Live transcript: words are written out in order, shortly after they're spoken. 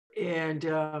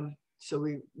And so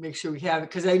we make sure we have it,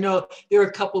 because I know there are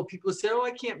a couple of people who say, oh,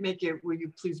 I can't make it. Will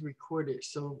you please record it?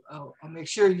 So I'll make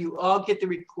sure you all get the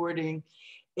recording,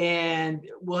 and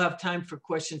we'll have time for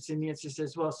questions and answers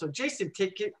as well. So Jason,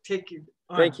 take it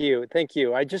on. Thank you. Thank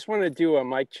you. I just want to do a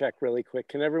mic check really quick.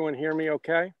 Can everyone hear me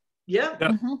okay? Yeah.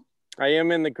 Mm-hmm. I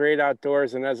am in the great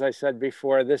outdoors. And as I said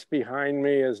before, this behind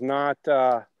me is not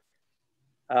one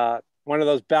of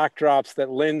those backdrops that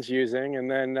Lynn's using.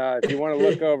 And then if you want to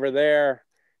look over there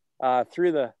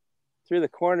through the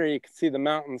corner, you can see the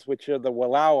mountains, which are the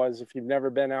Wallowas. If you've never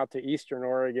been out to Eastern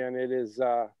Oregon, it is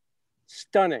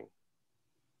stunning.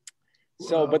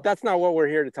 So, but that's not what we're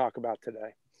here to talk about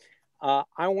today.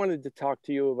 I wanted to talk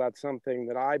to you about something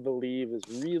that I believe is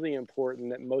really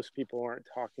important that most people aren't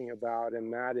talking about,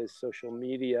 and that is social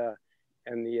media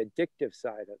and the addictive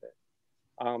side of it.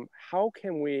 How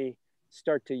can we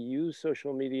start to use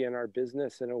social media in our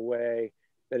business in a way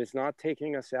that is not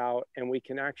taking us out, and we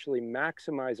can actually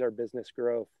maximize our business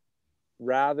growth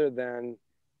rather than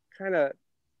kind of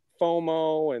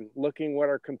FOMO and looking what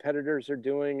our competitors are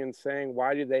doing and saying,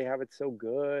 why do they have it so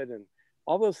good? And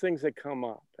all those things that come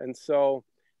up. And so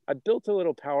I built a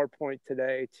little PowerPoint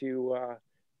today to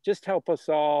just help us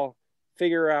all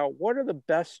figure out what are the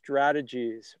best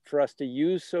strategies for us to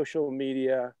use social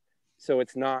media so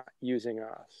it's not using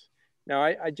us. Now,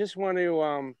 I just want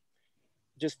to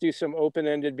just do some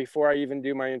open-ended before I even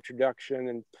do my introduction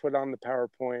and put on the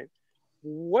PowerPoint.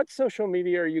 What social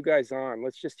media are you guys on?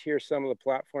 Let's just hear some of the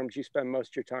platforms you spend most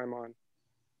of your time on.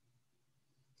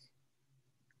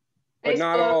 But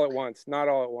not all at once, not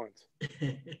all at once.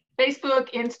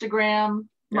 Facebook, Instagram,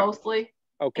 mostly.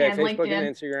 Okay, and Facebook LinkedIn.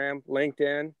 and Instagram,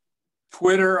 LinkedIn.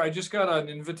 Twitter, I just got an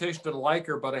invitation to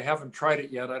Liker, but I haven't tried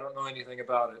it yet. I don't know anything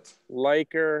about it.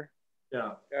 Liker.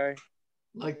 Yeah. Okay.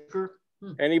 Liker.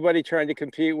 Anybody trying to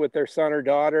compete with their son or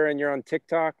daughter and you're on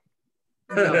TikTok?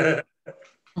 No.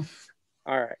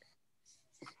 All right.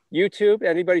 YouTube,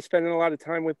 anybody spending a lot of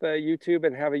time with YouTube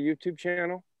and have a YouTube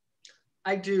channel?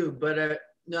 I do, but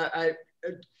no, I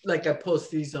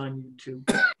post these on YouTube.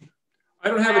 I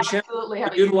don't have a channel. Absolutely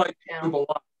have I a do YouTube like channel. YouTube a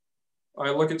lot. I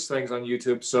look at things on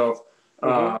YouTube. So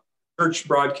church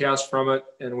broadcast from it,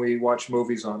 and we watch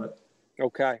movies on it.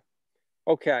 Okay.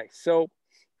 Okay. So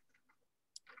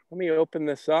let me open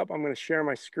this up. I'm going to share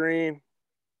my screen.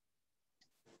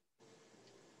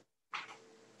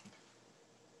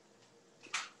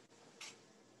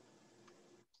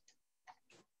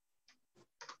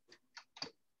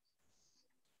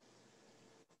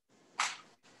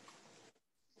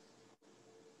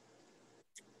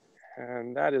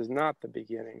 And that is not the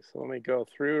beginning. So let me go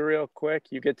through real quick.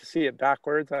 You get to see it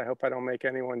backwards. I hope I don't make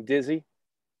anyone dizzy.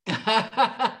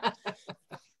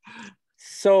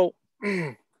 So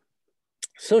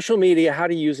social media, how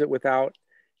to use it without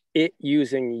it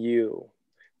using you.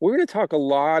 We're going to talk a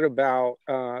lot about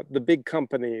the big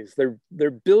companies.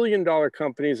 They're billion-dollar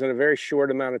companies in a very short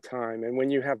amount of time. And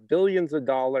when you have billions of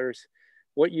dollars,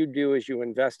 what you do is you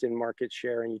invest in market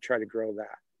share and you try to grow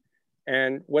that.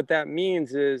 And what that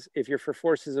means is if you're for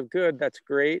forces of good, that's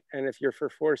great. And if you're for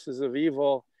forces of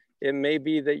evil, it may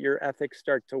be that your ethics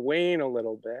start to wane a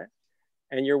little bit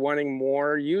and you're wanting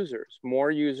more users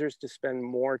to spend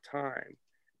more time.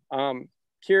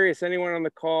 Curious, anyone on the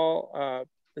call,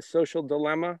 The Social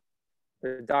Dilemma,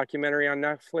 the documentary on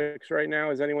Netflix right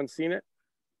now, has anyone seen it?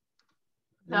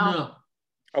 No.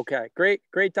 Okay,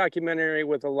 great documentary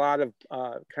with a lot of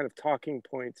kind of talking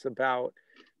points about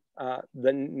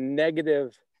the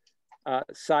negative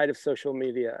side of social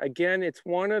media. Again, it's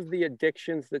one of the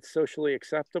addictions that's socially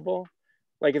acceptable.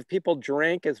 Like if people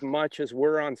drank as much as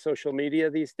we're on social media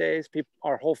these days,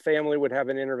 our whole family would have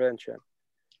an intervention.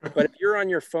 But if you're on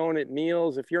your phone at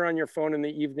meals, if you're on your phone in the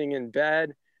evening in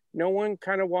bed, no one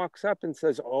kind of walks up and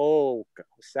says, oh,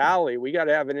 Sally, we got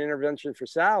to have an intervention for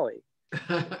Sally.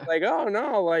 Like, oh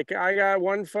no, like I got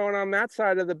one phone on that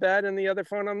side of the bed and the other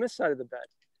phone on this side of the bed.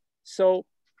 So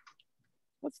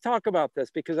let's talk about this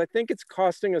because I think it's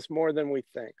costing us more than we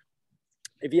think.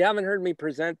 If you haven't heard me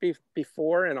present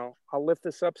before, and I'll lift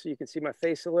this up so you can see my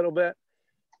face a little bit.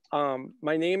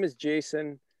 My name is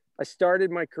Jason. I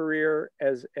started my career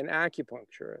as an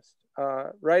acupuncturist.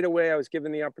 Right away, I was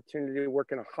given the opportunity to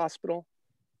work in a hospital.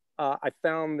 I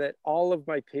found that all of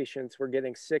my patients were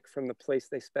getting sick from the place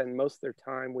they spend most of their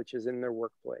time, which is in their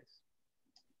workplace.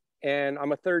 And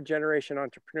I'm a third generation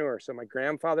entrepreneur. So my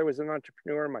grandfather was an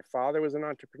entrepreneur, my father was an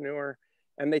entrepreneur,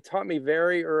 and they taught me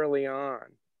very early on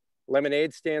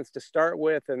lemonade stands to start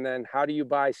with, and then how do you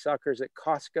buy suckers at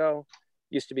Costco?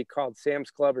 Used to be called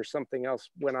Sam's Club or something else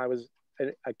when I was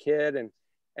a kid,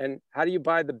 and how do you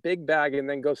buy the big bag and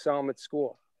then go sell them at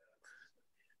school?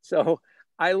 So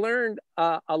I learned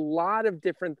a lot of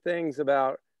different things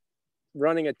about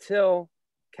running a till,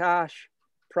 cash,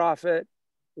 profit,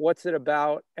 what's it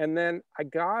about. And then I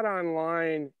got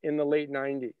online in the late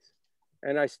 90s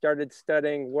and I started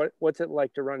studying what's it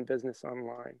like to run business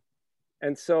online.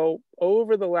 And so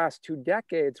over the last 2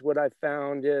 decades, what I've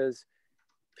found is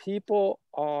people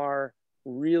are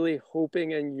really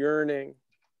hoping and yearning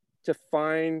to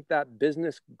find that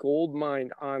business gold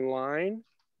mine online.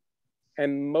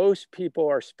 And most people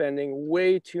are spending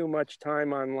way too much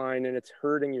time online, and it's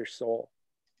hurting your soul.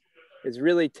 It's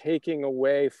really taking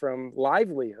away from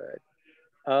livelihood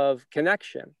of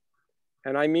connection.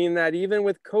 And I mean that even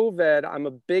with COVID, I'm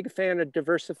a big fan of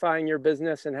diversifying your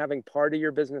business and having part of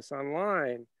your business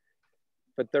online.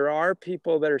 But there are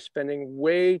people that are spending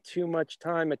way too much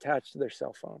time attached to their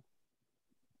cell phone.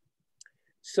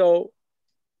 So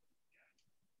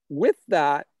with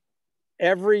that,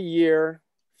 every year,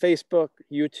 Facebook,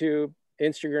 YouTube,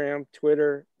 Instagram,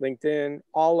 Twitter, LinkedIn,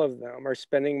 all of them are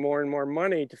spending more and more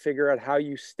money to figure out how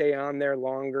you stay on there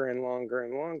longer and longer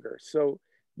and longer. So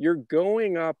you're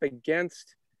going up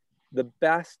against the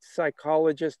best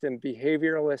psychologist and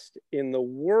behavioralist in the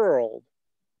world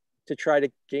to try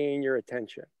to gain your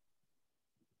attention.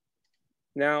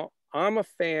 Now, I'm a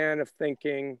fan of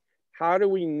thinking, how do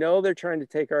we know they're trying to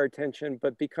take our attention,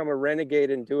 but become a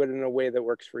renegade and do it in a way that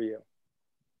works for you?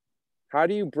 How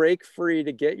do you break free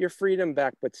to get your freedom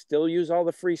back, but still use all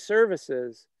the free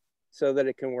services so that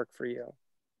it can work for you?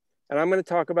 And I'm going to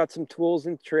talk about some tools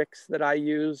and tricks that I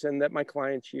use and that my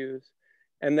clients use.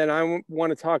 And then I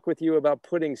want to talk with you about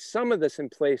putting some of this in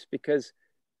place because,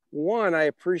 one, I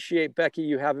appreciate, Becky,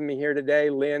 you having me here today,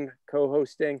 Lynn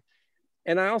co-hosting.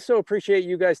 And I also appreciate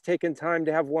you guys taking time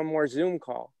to have one more Zoom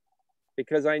call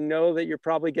because I know that you're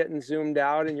probably getting zoomed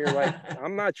out and you're like,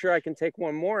 I'm not sure I can take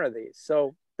one more of these.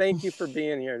 So thank you for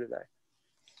being here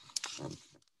today.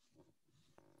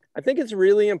 I think it's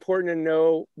really important to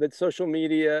know that social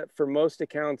media for most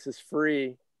accounts is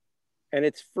free, and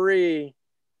it's free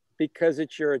because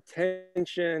it's your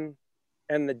attention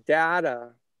and the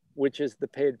data, which is the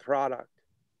paid product.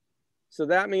 So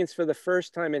that means for the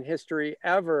first time in history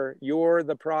ever, you're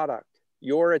the product.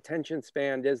 Your attention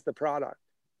span is the product.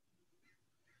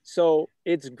 So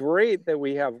it's great that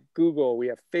we have Google, we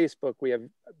have Facebook, we have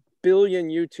billion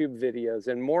YouTube videos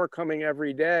and more coming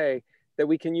every day that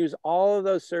we can use all of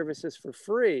those services for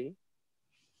free.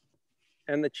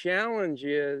 And the challenge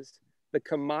is the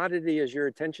commodity is your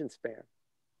attention span.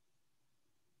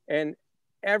 And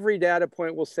every data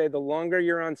point will say the longer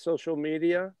you're on social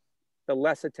media, the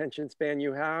less attention span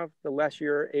you have, the less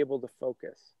you're able to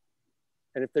focus.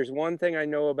 And if there's one thing I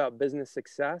know about business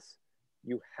success,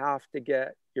 you have to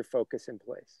get your focus in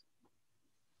place.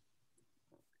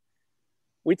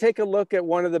 We take a look at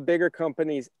one of the bigger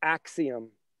companies, Axiom,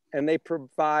 and they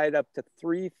provide up to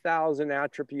 3,000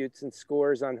 attributes and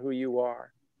scores on who you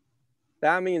are.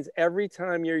 That means every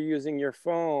time you're using your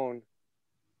phone,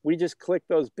 we just click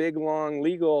those big, long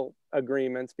legal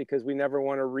agreements because we never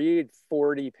want to read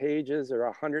 40 pages or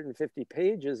 150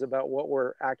 pages about what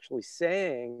we're actually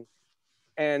saying.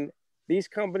 And these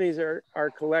companies are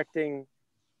collecting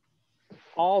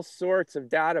all sorts of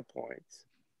data points.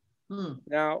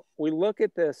 Now, we look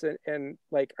at this and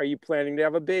like, are you planning to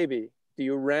have a baby? Do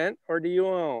you rent or do you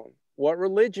own? What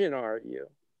religion are you?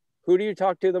 Who do you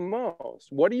talk to the most?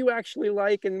 What do you actually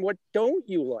like and what don't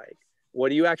you like? What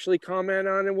do you actually comment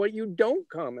on and what you don't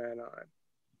comment on?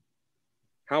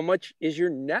 How much is your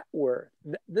net worth?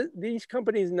 These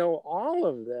companies know all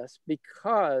of this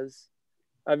because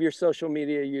of your social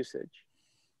media usage.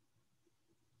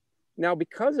 Now,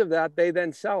 because of that, they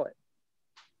then sell it.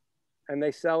 And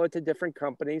they sell it to different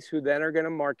companies who then are going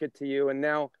to market to you. And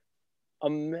now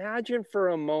imagine for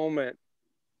a moment,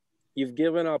 you've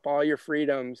given up all your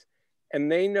freedoms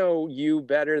and they know you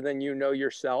better than you know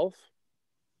yourself.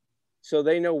 So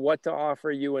they know what to offer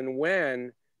you and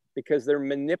when, because they're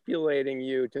manipulating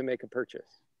you to make a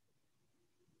purchase.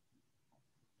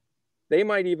 They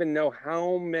might even know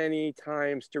how many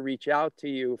times to reach out to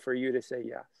you for you to say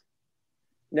yes.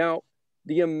 Now,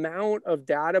 the amount of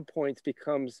data points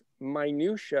becomes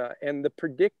minutia, and the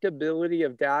predictability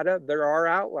of data, there are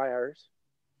outliers,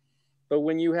 but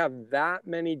when you have that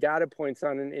many data points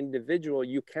on an individual,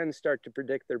 you can start to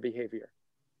predict their behavior.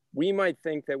 We might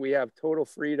think that we have total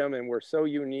freedom and we're so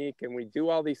unique and we do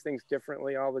all these things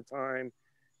differently all the time.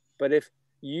 But if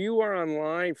you are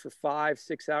online for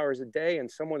 5-6 hours a day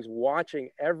and someone's watching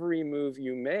every move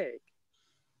you make,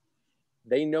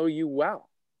 they know you well.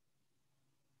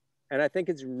 And I think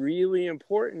it's really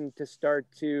important to start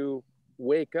to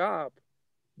wake up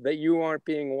that you aren't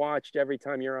being watched every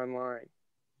time you're online.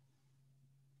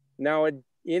 Now,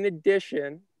 in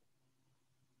addition,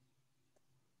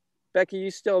 Becky, you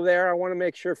still there? I want to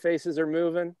make sure faces are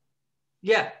moving.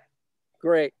 Yeah.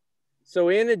 Great. So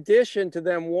in addition to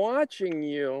them watching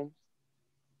you,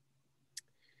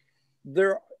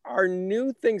 there are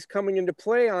new things coming into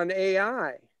play on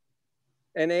AI.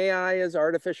 And AI is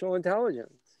artificial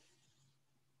intelligence.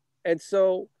 And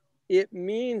so it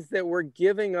means that we're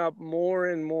giving up more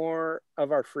and more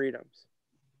of our freedoms.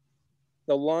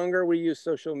 The longer we use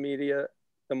social media,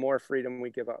 the more freedom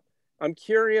we give up. I'm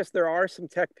curious, there are some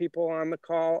tech people on the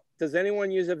call. Does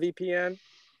anyone use a VPN?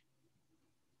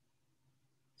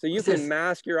 So you can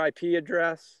mask your IP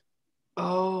address.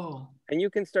 Oh. And you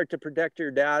can start to protect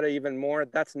your data even more.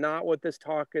 That's not what this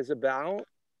talk is about.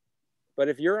 But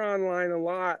if you're online a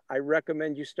lot, I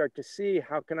recommend you start to see,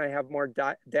 how can I have more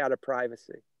data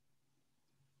privacy?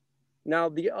 Now,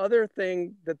 the other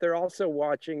thing that they're also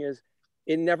watching is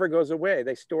it never goes away.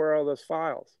 They store all those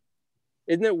files.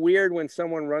 Isn't it weird when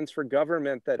someone runs for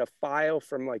government that a file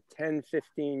from like 10,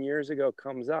 15 years ago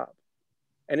comes up?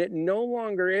 And it no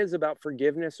longer is about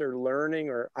forgiveness or learning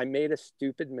or I made a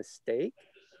stupid mistake.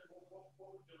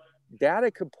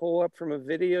 Data could pull up from a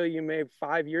video you made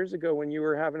 5 years ago when you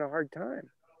were having a hard time.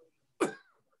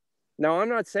 Now, I'm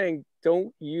not saying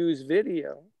don't use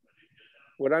video.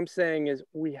 What I'm saying is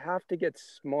we have to get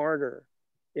smarter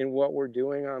in what we're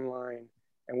doing online,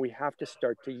 and we have to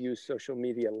start to use social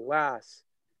media less,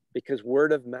 because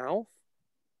word of mouth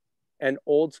and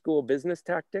old school business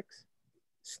tactics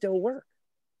still work.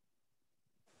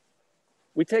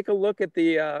 We take a look at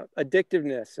the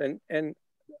addictiveness, and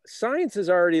science is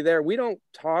already there. We don't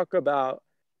talk about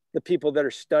the people that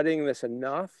are studying this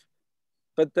enough,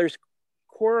 but there's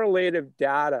correlative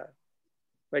data.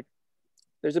 Like,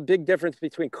 there's a big difference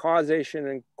between causation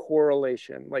and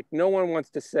correlation. Like, no one wants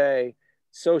to say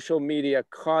social media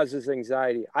causes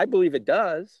anxiety. I believe it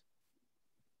does,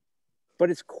 but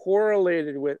it's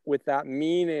correlated with that,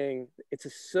 meaning it's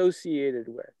associated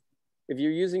with. If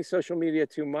you're using social media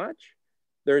too much,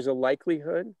 there's a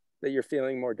likelihood that you're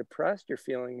feeling more depressed, you're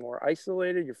feeling more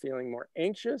isolated, you're feeling more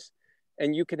anxious,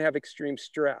 and you can have extreme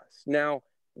stress. Now,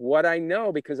 what I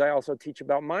know, because I also teach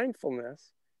about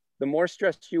mindfulness, the more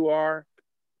stressed you are,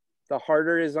 the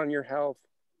harder it is on your health,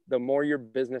 the more your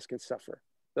business can suffer.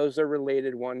 Those are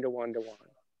related one to one to one.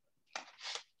 Can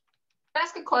I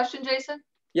ask a question, Jason?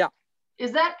 Yeah.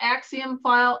 Is that Axiom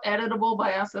file editable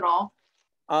by us at all?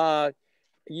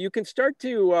 You can start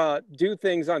to do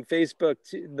things on Facebook.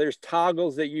 There's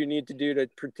toggles that you need to do to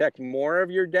protect more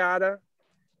of your data.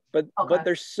 But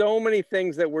there's so many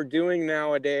things that we're doing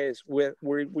nowadays. We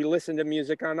listen to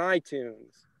music on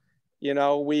iTunes. You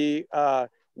know, we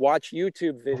watch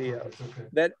YouTube videos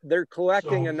that they're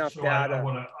collecting enough data. I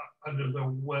want to, under the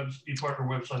ePartner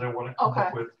website, I want to come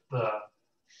up with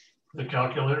the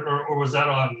calculator, or was that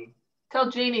on? Tell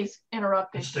Jeannie's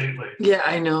interrupting. Stately. Yeah,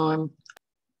 I know.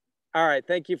 All right,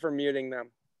 thank you for muting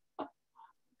them. All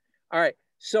right,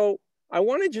 so I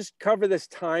want to just cover this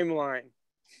timeline.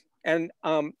 And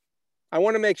I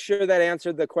want to make sure that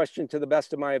answered the question to the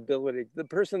best of my ability. The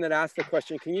person that asked the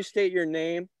question, can you state your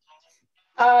name?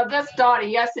 That's Dottie.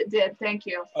 Yes, it did. Thank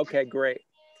you. Okay, great.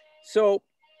 So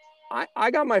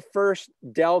I got my first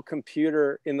Dell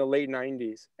computer in the late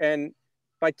 90s. And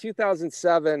by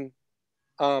 2007,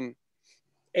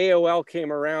 AOL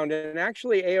came around. And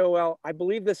actually AOL, I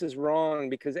believe this is wrong,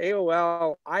 because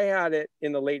AOL, I had it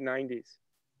in the late 90s.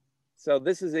 So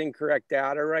this is incorrect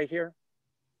data right here.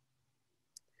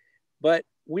 But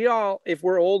we all, if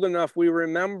we're old enough, we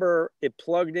remember it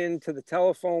plugged into the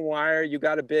telephone wire. You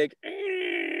got a big,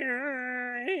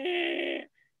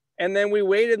 and then we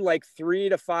waited like 3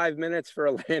 to 5 minutes for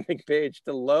a landing page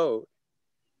to load.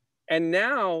 And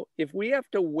now if we have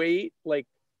to wait like,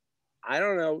 I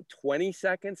don't know, 20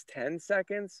 seconds, 10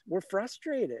 seconds, we're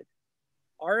frustrated.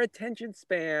 Our attention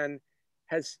span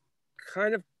has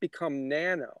kind of become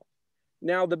nano.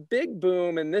 Now the big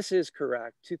boom, and this is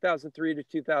correct, 2003 to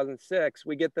 2006,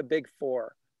 we get the big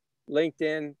four: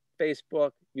 LinkedIn,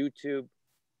 Facebook, YouTube,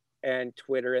 and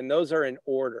Twitter, and those are in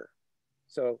order.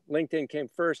 So LinkedIn came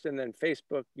first, and then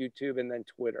Facebook, YouTube, and then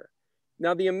Twitter.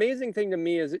 Now the amazing thing to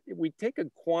me is we take a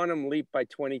quantum leap by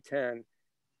 2010,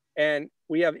 and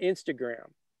we have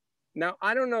Instagram. Now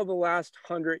I don't know the last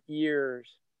 100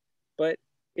 years, but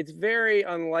it's very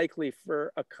unlikely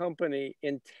for a company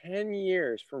in 10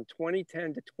 years, from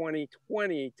 2010 to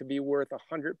 2020, to be worth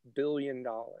 $100 billion.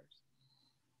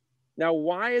 Now,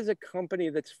 why is a company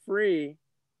that's free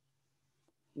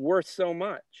worth so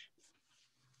much?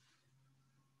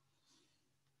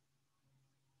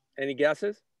 Any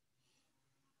guesses?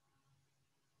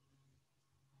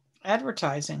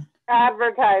 Advertising.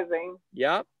 Advertising.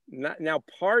 Yep. Now,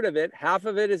 part of it, half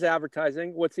of it is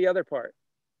advertising. What's the other part?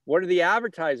 What are the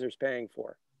advertisers paying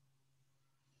for?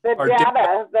 The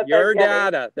data. Your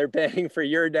data. They're paying for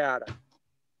your data.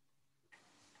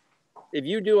 If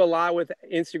you do a lot with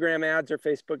Instagram ads or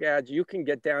Facebook ads, you can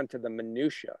get down to the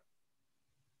minutia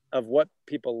of what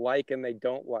people like and they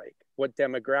don't like, what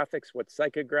demographics, what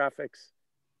psychographics,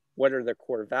 what are their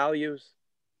core values.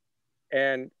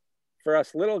 And for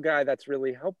us little guy, that's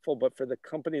really helpful. But for the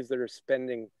companies that are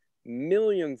spending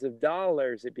millions of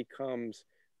dollars, it becomes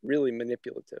really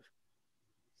manipulative.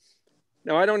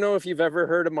 Now, I don't know if you've ever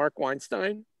heard of Mark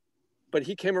Weinstein, but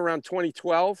he came around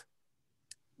 2012.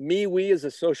 MeWe is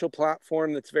a social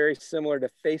platform that's very similar to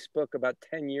Facebook about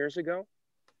 10 years ago.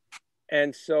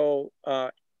 And so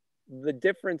the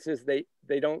difference is they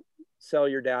don't sell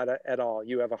your data at all.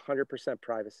 You have 100%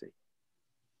 privacy.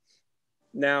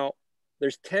 Now,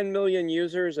 there's 10 million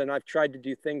users, and I've tried to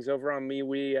do things over on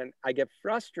MeWe, and I get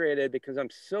frustrated because I'm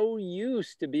so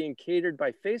used to being catered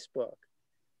by Facebook.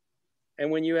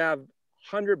 And when you have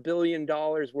 $100 billion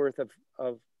worth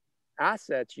of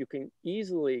assets, you can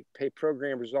easily pay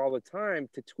programmers all the time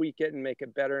to tweak it and make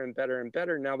it better and better and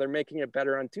better. Now they're making it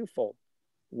better on twofold.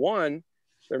 One,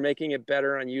 they're making it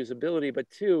better on usability, but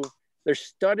two, they're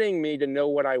studying me to know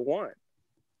what I want.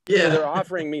 Yeah. So they're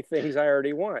offering me things I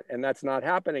already want, and that's not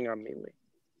happening on MeWe.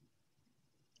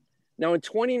 Now in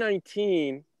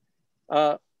 2019,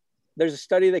 there's a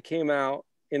study that came out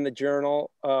in the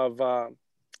Journal of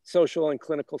Social and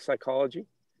Clinical Psychology.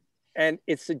 And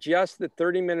it suggests that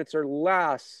 30 minutes or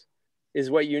less is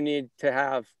what you need to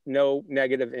have no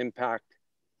negative impact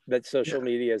that social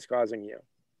media is causing you.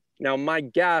 Now, my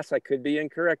guess, I could be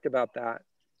incorrect about that,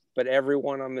 but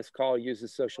everyone on this call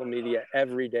uses social media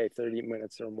every day, 30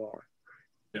 minutes or more.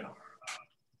 Yeah.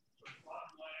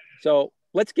 So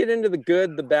let's get into the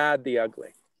good, the bad, the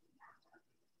ugly.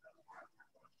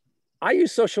 I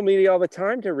use social media all the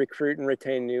time to recruit and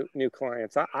retain new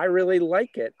clients. I really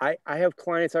like it. I have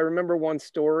clients. I remember one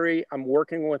story. I'm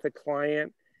working with a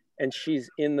client and she's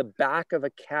in the back of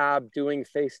a cab doing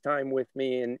FaceTime with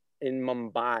me in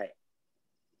Mumbai.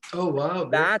 Oh, wow.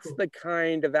 That's cool. the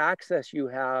kind of access you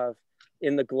have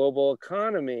in the global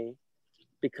economy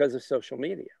because of social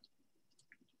media.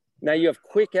 Now you have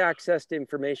quick access to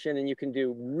information and you can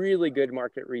do really good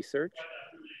market research.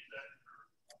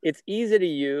 It's easy to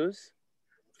use,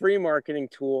 free marketing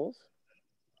tools.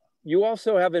 You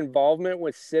also have involvement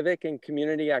with civic and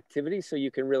community activities, so you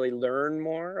can really learn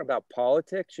more about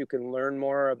politics. You can learn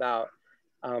more about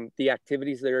the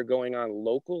activities that are going on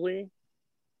locally.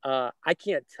 I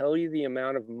can't tell you the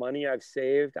amount of money I've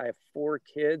saved. I have 4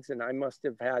 kids and I must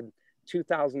have had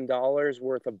 $2,000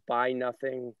 worth of buy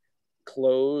nothing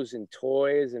clothes and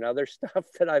toys and other stuff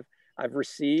that I've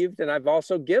received and I've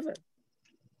also given.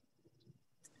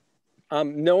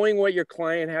 Knowing what your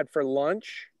client had for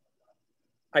lunch,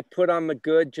 I put on the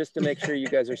good just to make sure you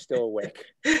guys are still awake.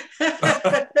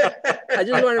 I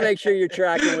just want to make sure you're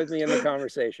tracking with me in the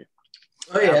conversation.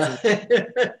 Oh, yeah.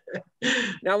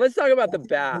 Now let's talk about the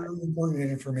bad. Really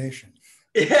important information.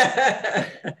 Yeah.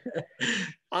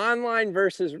 Online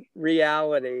versus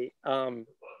reality.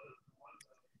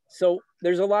 So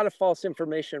there's a lot of false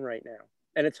information right now.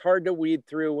 And it's hard to weed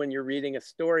through when you're reading a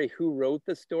story. Who wrote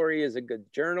the story? Is it good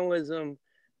journalism?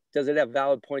 Does it have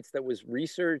valid points that was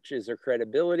research? Is there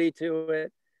credibility to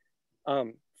it?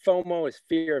 FOMO is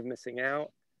fear of missing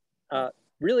out.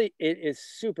 Really, it is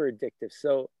super addictive.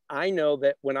 So I know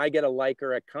that when I get a like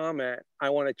or a comment, I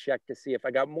want to check to see if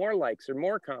I got more likes or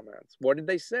more comments. What did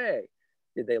they say?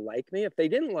 Did they like me? If they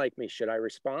didn't like me, should I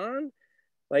respond?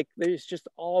 Like there's just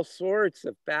all sorts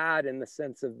of bad in the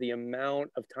sense of the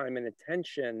amount of time and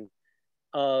attention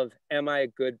of, am I a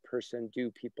good person?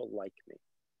 Do people like me?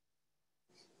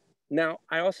 Now,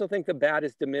 I also think the bad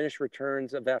is diminished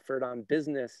returns of effort on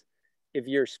business. If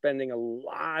you're spending a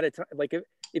lot of time, like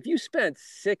if you spent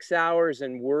 6 hours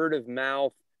in word of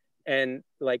mouth and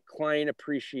like client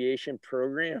appreciation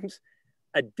programs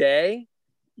a day,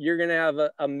 you're going to have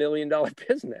a $1 million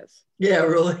business. Yeah,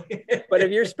 really. But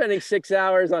if you're spending 6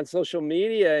 hours on social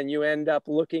media and you end up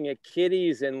looking at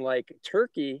kitties in like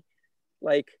Turkey,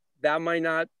 like that might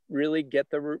not really get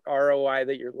the ROI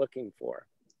that you're looking for.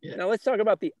 Yeah. Now let's talk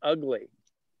about the ugly.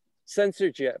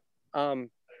 Censorship.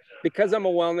 Because I'm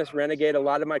a wellness renegade, a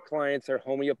lot of my clients are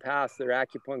homeopaths, they're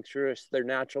acupuncturists, they're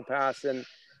naturopaths, and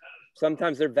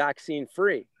sometimes they're vaccine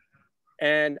free.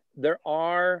 And there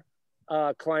are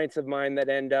clients of mine that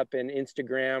end up in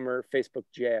Instagram or Facebook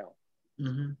jail.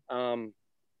 Mm-hmm.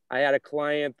 I had a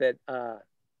client that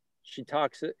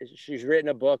she's written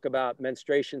a book about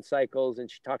menstruation cycles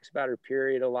and she talks about her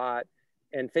period a lot,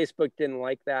 and Facebook didn't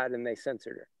like that and they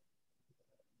censored her.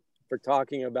 for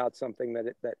talking about something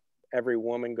that every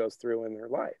woman goes through in their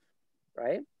life,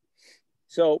 right?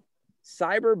 So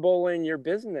cyberbullying your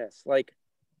business, like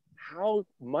how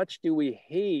much do we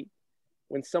hate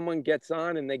when someone gets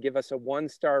on and they give us a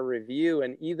 1-star review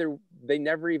and either they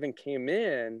never even came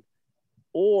in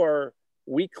or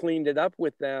we cleaned it up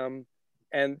with them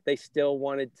and they still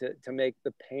wanted to make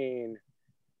the pain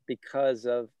because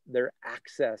of their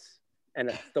access and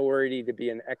authority to be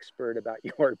an expert about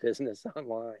your business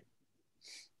online.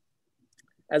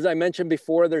 As I mentioned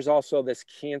before, there's also this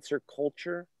cancer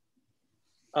culture.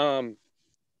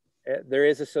 There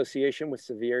is association with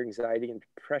severe anxiety and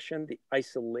depression, the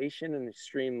isolation and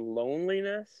extreme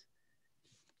loneliness.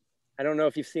 I don't know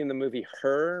if you've seen the movie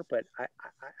Her, but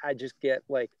I just get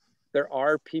like, there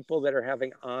are people that are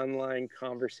having online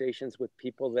conversations with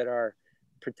people that are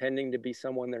pretending to be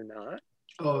someone they're not.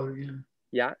 Oh, yeah.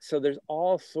 Yeah, so there's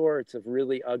all sorts of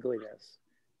really ugliness.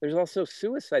 There's also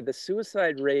suicide. The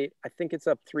suicide rate, I think it's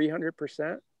up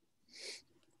 300%.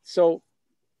 So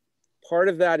part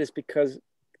of that is because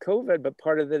COVID, but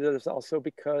part of it is also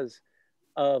because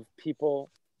of people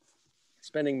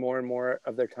spending more and more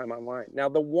of their time online. Now,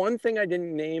 the one thing I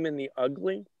didn't name in the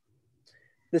ugly,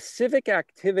 the civic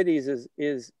activities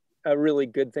is a really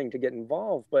good thing to get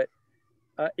involved. But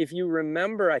if you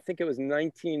remember, I think it was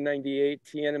 1998,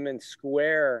 Tiananmen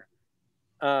Square,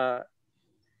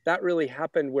 that really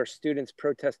happened where students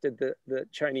protested the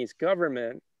Chinese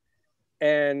government.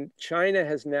 And China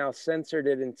has now censored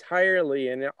it entirely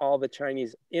in all the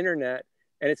Chinese internet.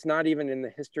 And it's not even in the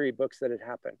history books that it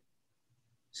happened.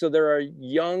 So there are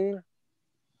young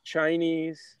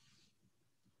Chinese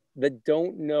that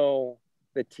don't know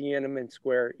that Tiananmen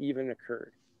Square even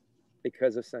occurred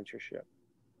because of censorship.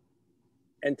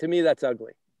 And to me, that's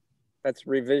ugly. That's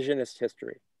revisionist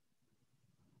history.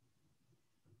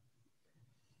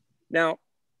 Now,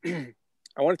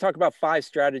 I want to talk about 5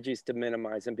 strategies to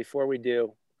minimize. And before we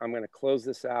do, I'm going to close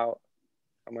this out.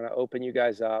 I'm going to open you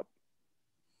guys up.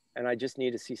 And I just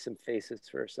need to see some faces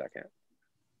for a second.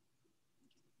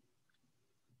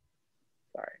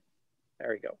 Sorry. There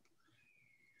we go.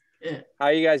 Yeah. How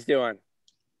you guys doing?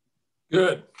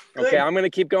 Good. Okay, I'm going to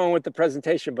keep going with the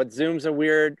presentation, but Zoom's a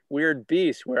weird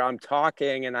beast where I'm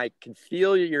talking and I can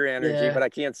feel your energy, but I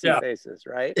can't see faces,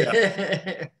 right?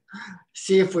 Yeah.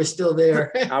 See if we're still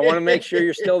there. I want to make sure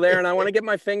you're still there and I want to get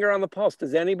my finger on the pulse.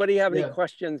 Does anybody have any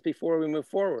questions before we move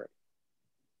forward?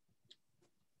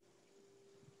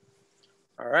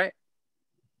 All right.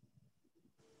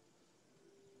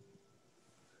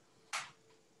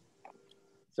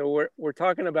 So we're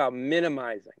talking about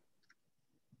minimizing.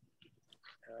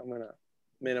 I'm going to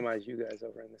minimize you guys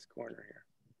over in this corner here.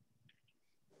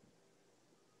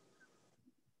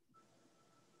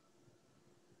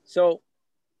 So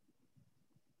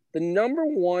the number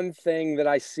one thing that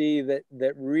I see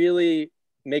that really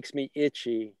makes me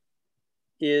itchy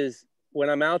is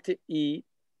when I'm out to eat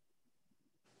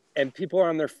and people are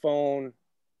on their phone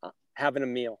having a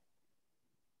meal.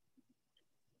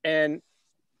 And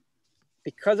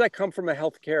because I come from a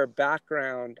healthcare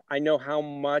background, I know how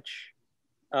much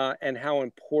and how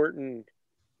important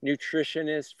nutrition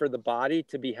is for the body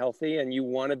to be healthy, and you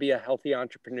want to be a healthy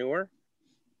entrepreneur.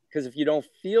 Because if you don't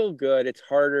feel good, it's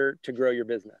harder to grow your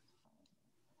business.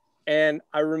 And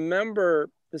I remember,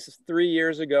 this is 3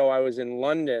 years ago, I was in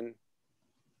London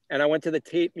and I went to the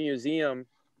Tate Museum,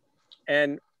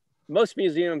 and most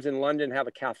museums in London have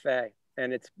a cafe,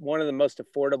 and it's one of the most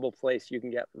affordable places you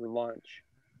can get for lunch.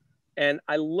 And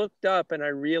I looked up and I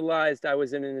realized I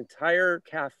was in an entire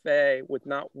cafe with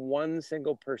not one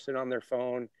single person on their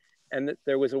phone, and that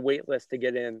there was a wait list to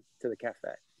get in to the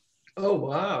cafe. Oh,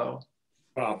 wow.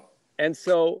 Wow. And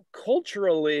so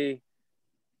culturally,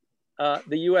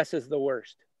 the US is the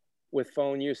worst with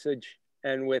phone usage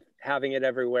and with having it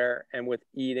everywhere and with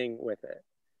eating with it.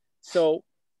 So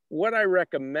what I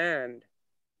recommend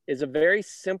is a very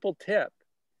simple tip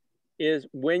is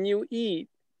when you eat,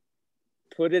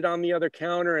 put it on the other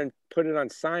counter and put it on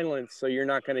silence so you're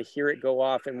not going to hear it go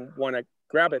off and want to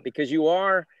grab it, because you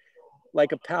are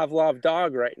like a Pavlov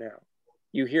dog right now.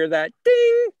 You hear that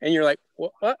ding and you're like,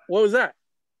 what was that?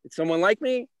 Did someone like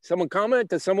me? Someone comment?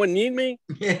 Does someone need me?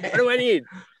 What do I need?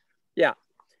 Yeah.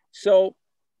 So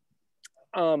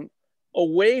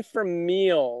away from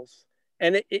meals,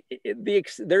 and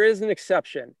there is an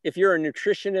exception. If you're a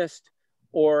nutritionist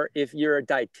or if you're a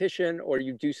dietitian or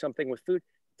you do something with food,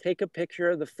 take a picture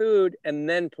of the food and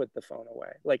then put the phone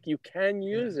away. Like, you can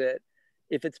use it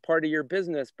if it's part of your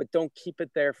business, but don't keep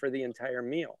it there for the entire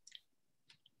meal.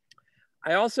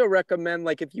 I also recommend,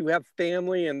 like, if you have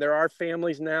family, and there are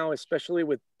families now, especially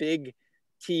with big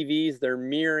TVs, they're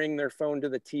mirroring their phone to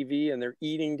the TV and they're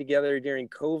eating together during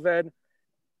COVID.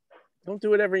 Don't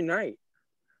do it every night.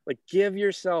 Like, give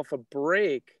yourself a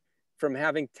break from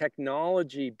having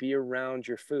technology be around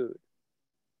your food.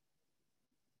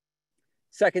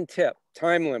 Second tip,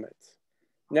 time limits.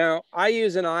 Now, I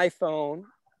use an iPhone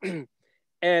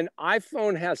and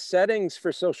iPhone has settings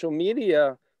for social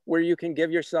media where you can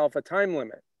give yourself a time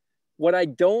limit. What I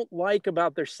don't like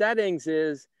about their settings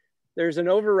is there's an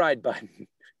override button.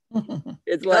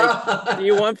 It's like, do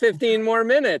you want 15 more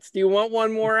minutes? Do you want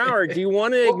 1 more hour? Do you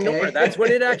want to ignore? Okay. That's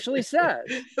what it actually says.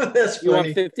 That's Do you want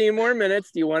funny. 15 more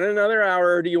minutes? Do you want another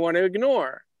hour, or do you want to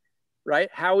ignore? Right?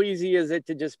 How easy is it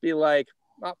to just be like,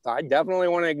 well, I definitely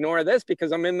want to ignore this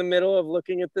because I'm in the middle of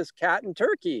looking at this cat and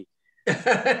turkey.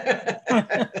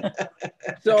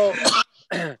 So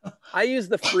I use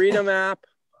the Freedom app.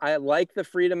 I like the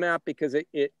Freedom app because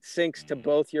it syncs to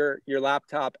both your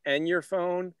laptop and your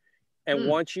phone. And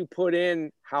once you put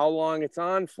in how long it's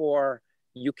on for,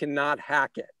 you cannot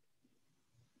hack it.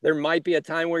 There might be a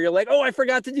time where you're like, oh, I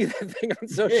forgot to do that thing on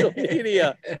social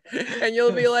media. And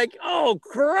you'll be like, oh,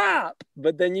 crap.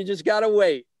 But then you just got to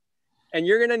wait. And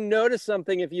you're going to notice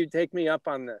something if you take me up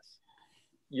on this.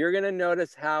 You're going to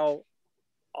notice how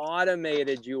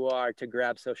automated you are to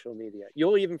grab social media.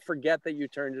 You'll even forget that you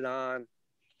turned it on,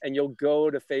 and you'll go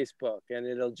to Facebook and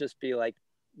it'll just be like,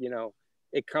 you know,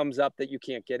 it comes up that you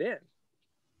can't get in.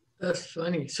 That's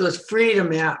funny. So it's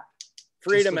Freedom app.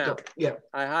 Freedom app. Yeah.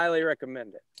 I highly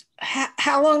recommend it.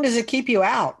 How long does it keep you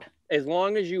out? As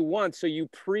long as you want. So you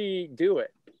pre-do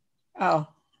it. Oh.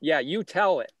 Yeah, you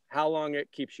tell it how long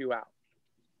it keeps you out.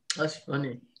 That's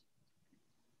funny.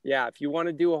 Yeah, if you want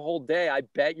to do a whole day, I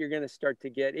bet you're going to start to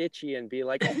get itchy and be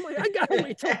like, oh my, I got to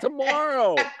wait till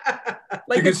tomorrow.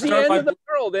 Like it's the end of the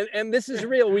world. And this is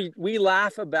real. We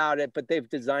laugh about it, but they've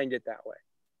designed it that way.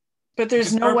 But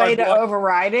there's no way to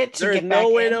override it. There's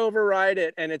no way to override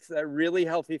it. And it's a really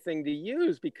healthy thing to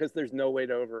use because there's no way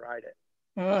to override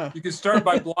it. You can start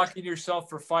by blocking yourself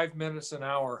for 5 minutes an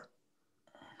hour.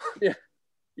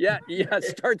 Yeah.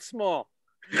 Start small.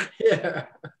 Yeah.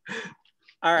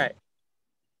 All right.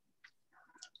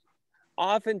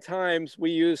 Oftentimes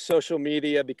we use social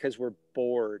media because we're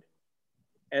bored.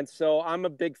 And so I'm a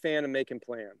big fan of making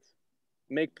plans.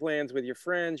 Make plans with your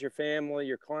friends, your family,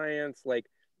 your clients. Like,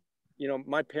 you know,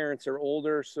 my parents are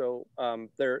older, so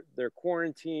they're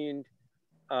quarantined.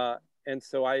 And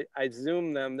so I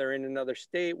Zoom them. They're in another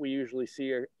state. We usually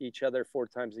see each other 4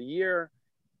 times a year.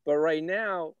 But right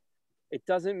now, it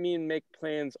doesn't mean make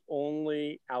plans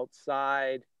only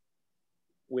outside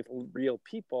with real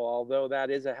people, although that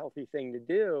is a healthy thing to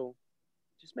do.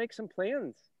 Just make some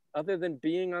plans other than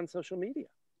being on social media.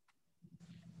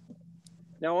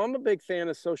 Now, I'm a big fan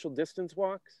of social distance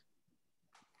walks.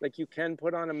 Like, you can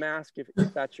put on a mask if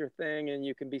that's your thing, and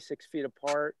you can be 6 feet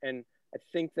apart. And I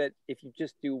think that if you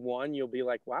just do one, you'll be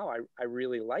like, wow, I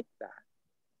really like that.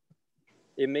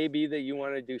 It may be that you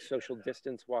want to do social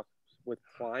distance walks with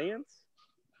clients.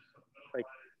 Like,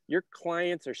 your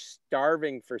clients are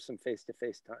starving for some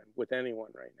face-to-face time with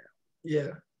anyone right now.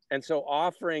 Yeah. And so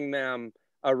offering them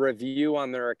a review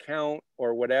on their account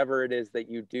or whatever it is that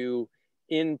you do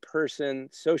in person,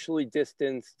 socially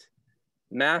distanced,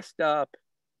 masked up,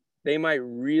 they might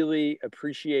really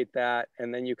appreciate that.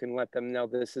 And then you can let them know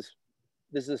this is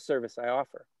a service I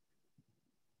offer.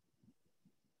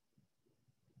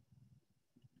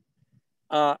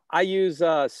 I use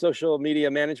a social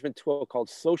media management tool called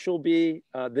SocialBee.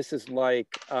 This is like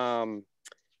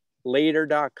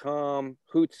Later.com,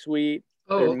 Hootsuite.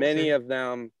 There are many of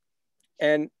them.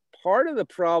 And part of the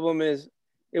problem is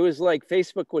it was like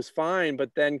Facebook was fine,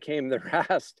 but then came the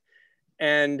rest.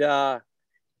 And,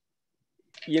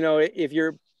 you know, if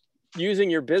you're using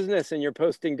your business and you're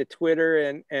posting to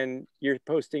Twitter and you're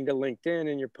posting to LinkedIn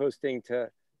and you're posting to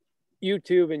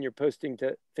YouTube and you're posting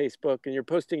to Facebook and you're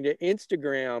posting to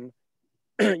Instagram,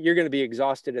 you're going to be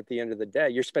exhausted at the end of the day.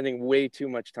 You're spending way too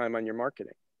much time on your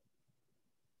marketing.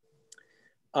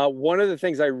 One of the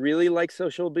things I really like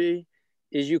SocialBee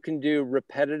is you can do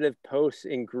repetitive posts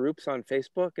in groups on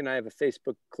Facebook. And I have a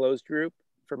Facebook closed group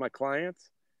for my clients.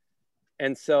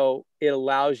 And so it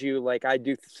allows you, like, I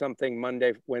do something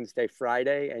Monday, Wednesday,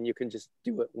 Friday, and you can just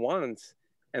do it once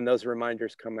and those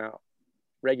reminders come out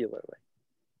regularly.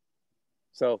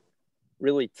 So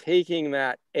really taking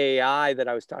that AI that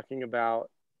I was talking about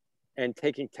and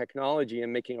taking technology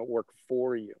and making it work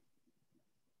for you.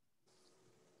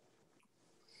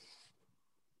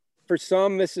 For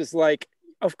some, this is like,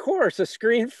 of course, a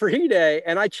screen-free day.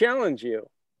 And I challenge you.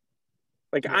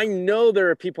 Like, I know there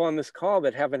are people on this call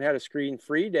that haven't had a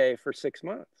screen-free day for 6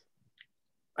 months.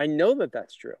 I know that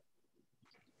that's true.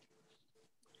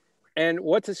 And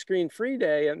what's a screen-free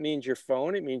day? It means your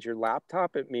phone, it means your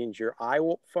laptop, it means your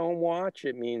iPhone watch,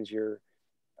 it means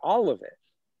all of it.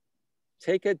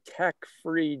 Take a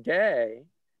tech-free day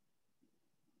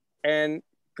and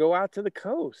go out to the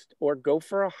coast, or go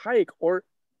for a hike, or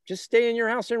just stay in your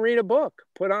house and read a book,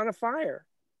 put on a fire.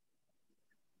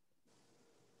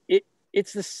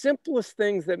 It's the simplest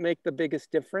things that make the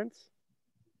biggest difference.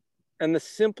 And the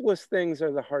simplest things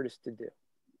are the hardest to do.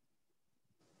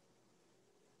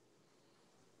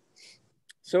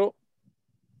 So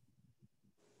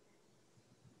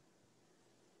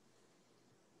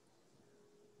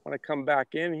I want to come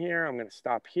back in here. I'm going to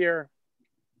stop here.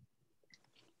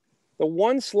 The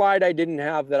one slide I didn't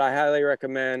have that I highly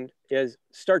recommend is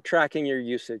start tracking your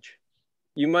usage.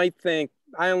 You might think,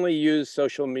 I only use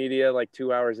social media like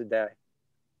 2 hours a day.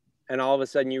 And all of a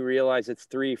sudden you realize it's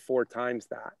 3-4 times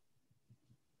that.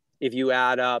 If you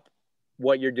add up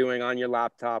what you're doing on your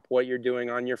laptop, what you're doing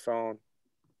on your phone.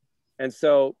 And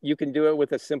so you can do it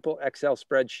with a simple Excel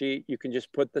spreadsheet. You can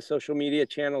just put the social media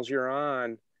channels you're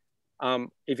on.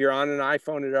 If you're on an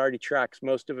iPhone, it already tracks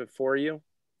most of it for you.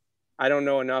 I don't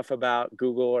know enough about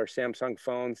Google or Samsung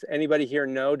phones. Anybody here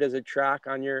know, does it track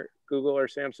on your Google or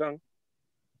Samsung?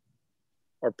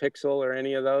 Or Pixel or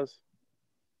any of those?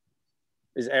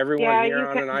 Is everyone here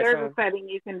on an iPhone? There's a setting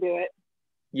you can do it.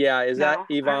 Yeah, is that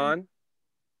Yvonne?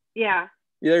 Yeah.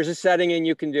 There's a setting and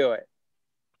you can do it.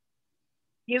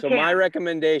 So my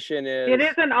recommendation is... It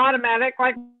isn't automatic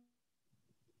like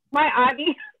my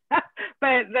ID,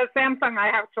 but the Samsung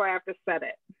I have to set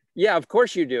it. Yeah, of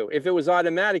course you do. If it was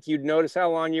automatic, you'd notice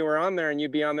how long you were on there and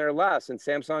you'd be on there less. And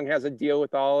Samsung has a deal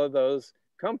with all of those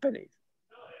companies.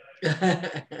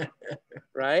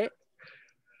 Right?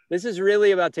 This is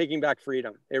really about taking back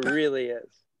freedom. It really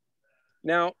is.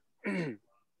 Now,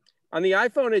 on the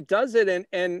iPhone, it does it,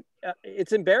 and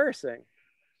it's embarrassing.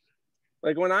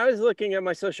 Like when I was looking at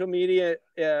my social media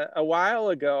a while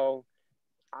ago,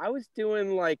 I was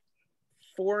doing like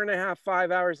 4.5,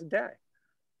 5 hours a day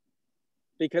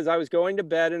because I was going to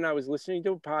bed and I was listening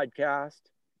to a podcast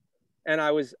and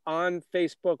I was on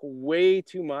Facebook way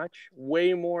too much,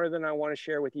 way more than I want to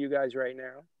share with you guys right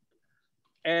now.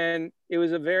 And it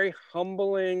was a very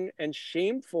humbling and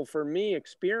shameful for me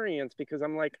experience because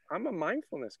I'm like, I'm a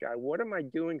mindfulness guy. What am I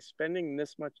doing spending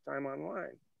this much time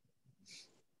online?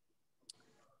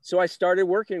 So I started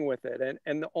working with it.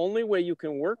 And the only way you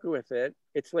can work with it,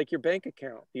 it's like your bank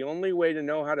account. The only way to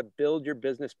know how to build your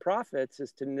business profits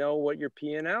is to know what your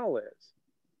P&L is.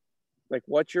 Like,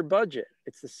 what's your budget?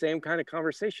 It's the same kind of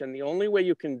conversation. The only way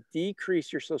you can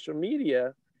decrease your social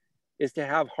media is to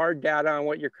have hard data on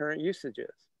what your current usage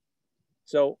is.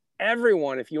 So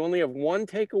everyone, if you only have one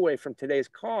takeaway from today's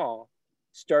call,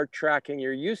 start tracking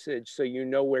your usage so you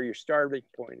know where your starting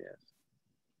point is.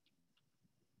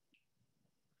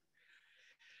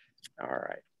 All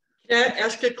right. Can I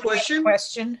ask a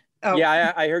question? Oh.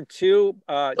 Yeah, I heard two.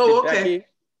 Okay.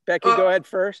 Becky, go ahead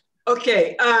first.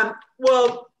 Okay.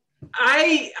 Well,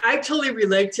 I totally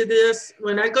relate to this.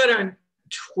 When I got on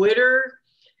Twitter,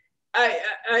 and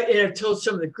I've told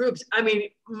some of the groups, I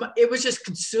mean, it was just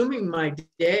consuming my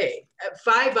day.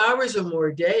 5 hours or more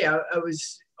a day, I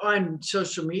was on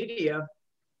social media,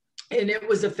 and it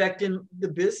was affecting the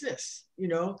business, you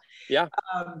know? Yeah.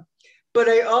 But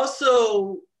I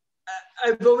also,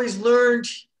 I've always learned,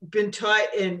 been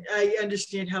taught, and I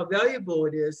understand how valuable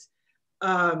it is.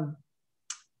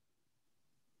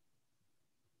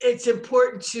 It's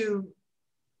important to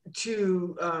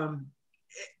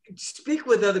speak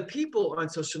with other people on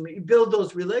social media, build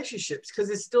those relationships, because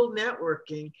it's still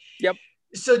networking. Yep.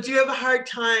 So do you have a hard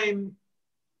time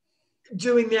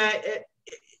doing that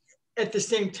at the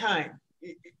same time?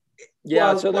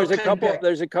 Yeah, so there's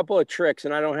a couple of tricks,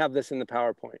 and I don't have this in the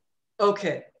PowerPoint.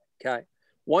 Okay. Okay.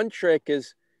 One trick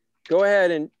is go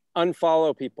ahead and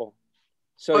unfollow people.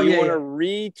 So you want to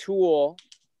retool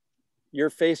your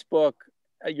Facebook,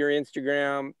 your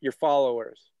Instagram, your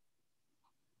followers.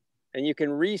 And you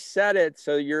can reset it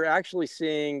so you're actually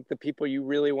seeing the people you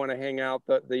really want to hang out,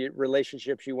 the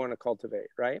relationships you want to cultivate,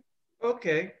 right?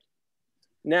 Okay.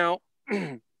 Now,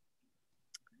 this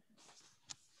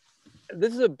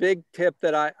is a big tip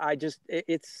that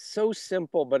it's so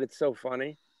simple, but it's so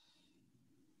funny.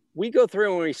 We go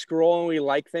through and we scroll and we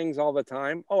like things all the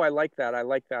time. Oh, I like that. I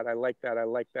like that. I like that. I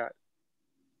like that.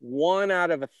 1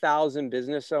 out of 1,000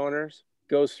 business owners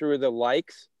goes through the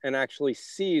likes and actually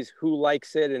sees who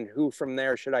likes it and who from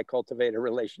there should I cultivate a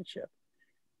relationship.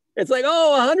 It's like,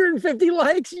 oh, 150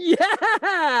 likes.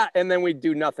 Yeah. And then we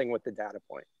do nothing with the data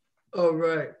point. Oh,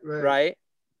 right. Right.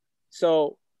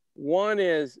 So one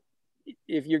is,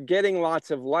 if you're getting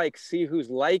lots of likes, see who's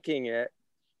liking it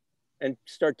and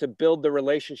start to build the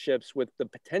relationships with the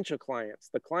potential clients.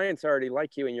 The clients already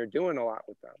like you and you're doing a lot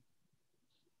with them.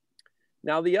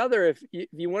 Now the other, if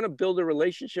you want to build a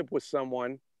relationship with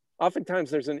someone, oftentimes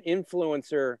there's an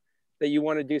influencer that you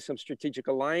want to do some strategic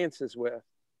alliances with.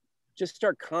 Just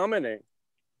start commenting,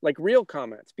 like real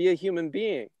comments, be a human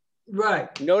being.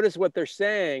 Right. Notice what they're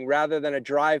saying rather than a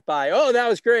drive-by, oh, that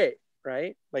was great,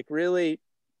 right? Like really,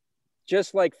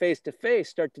 just like face-to-face,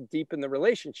 start to deepen the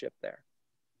relationship there.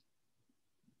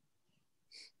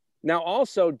 Now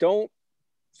also, don't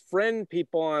friend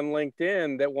people on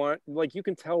LinkedIn that want, like you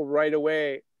can tell right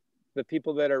away the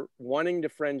people that are wanting to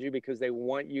friend you because they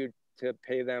want you to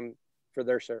pay them for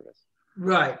their service.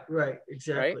 Right,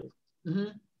 exactly. Right?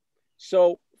 Mm-hmm.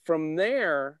 So from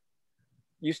there,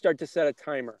 you start to set a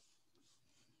timer.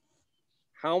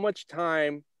 How much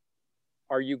time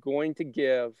are you going to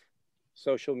give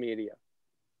social media?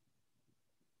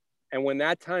 And when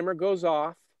that timer goes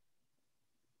off,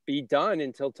 be done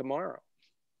until tomorrow.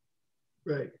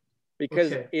 Right.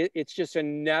 Because okay. it's just a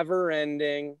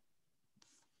never-ending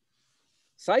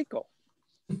cycle.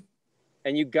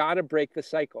 And you got to break the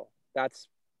cycle. That's,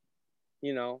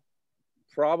 you know,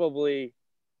 probably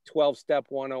 12-step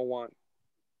 101.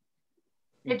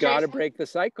 You got to break the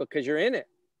cycle because you're in it.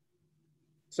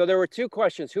 So there were two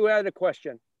questions. Who had a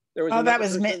question? There was that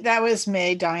was me. That was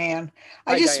me, Diane.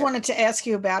 I just wanted to ask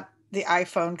you about the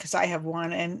iPhone because I have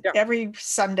one, and every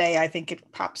Sunday I think it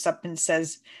pops up and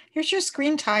says, "Here's your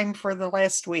screen time for the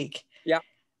last week." Yeah.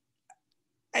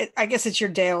 I guess it's your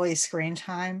daily screen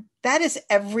time. That is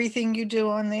everything you do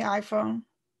on the iPhone.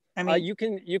 I mean, you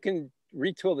can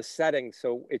retool the settings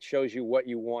so it shows you what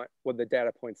you want, what the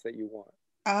data points that you want.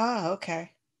 Oh,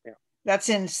 okay. Yeah. That's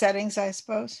in settings, I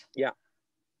suppose. Yeah.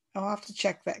 I'll have to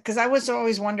check that because I was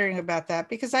always wondering about that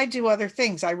because I do other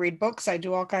things. I read books. I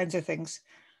do all kinds of things.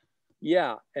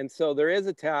 Yeah. And so there is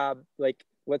a tab, like,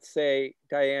 let's say,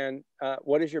 Diane,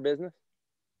 what is your business?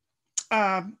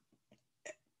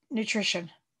 Nutrition.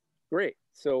 Great.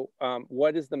 So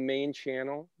what is the main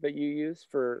channel that you use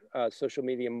for social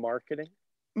media marketing?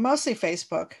 Mostly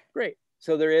Facebook. Great.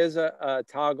 So there is a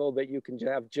toggle that you can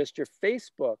have just your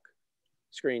Facebook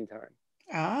screen time.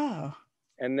 Oh.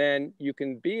 And then you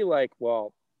can be like,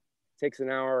 well, it takes an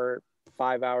hour,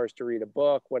 5 hours to read a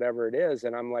book, whatever it is.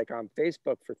 And I'm like on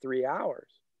Facebook for 3 hours.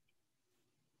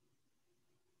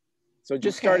 So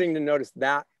just starting to notice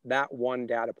that one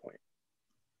data point.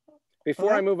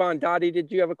 Before I move on, Dottie,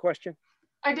 did you have a question?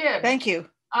 I did. Thank you.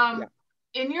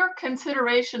 In your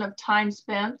consideration of time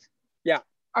spent,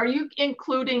 are you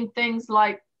including things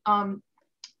like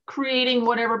creating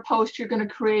whatever post you're going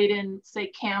to create in, say,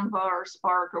 Canva or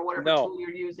Spark or whatever tool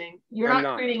you're using? You're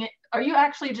not creating it. Are you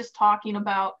actually just talking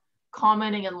about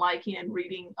commenting and liking and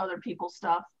reading other people's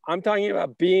stuff? I'm talking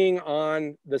about being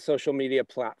on the social media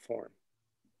platform,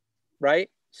 right?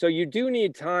 So you do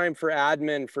need time for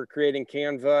admin for creating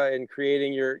Canva and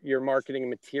creating your marketing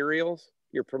materials,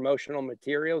 your promotional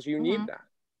materials. You need that.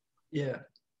 Yeah.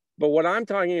 But what I'm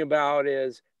talking about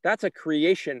is that's a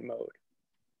creation mode.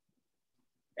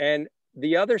 And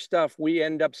the other stuff we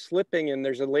end up slipping, and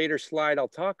there's a later slide I'll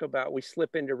talk about, we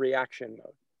slip into reaction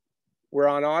mode. We're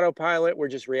on autopilot, we're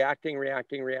just reacting.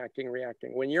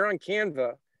 When you're on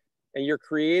Canva and you're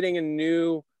creating a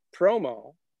new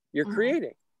promo, you're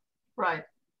creating. Right.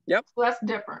 Yep. So that's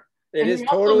different. It is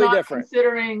totally different.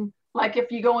 Considering, like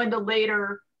if you go into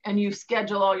later and you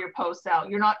schedule all your posts out,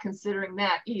 you're not considering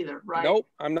that either, right? Nope,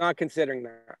 I'm not considering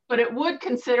that. But it would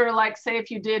consider, like, say,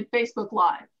 if you did Facebook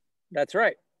Live. That's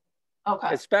right. Okay.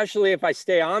 Especially if I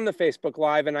stay on the Facebook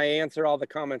Live and I answer all the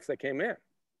comments that came in.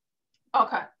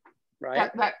 Okay.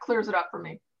 Right. That clears it up for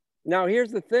me. Now,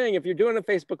 here's the thing. If you're doing a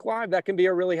Facebook Live, that can be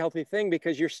a really healthy thing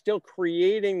because you're still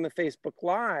creating the Facebook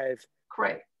Live.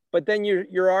 Great. But then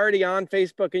you're already on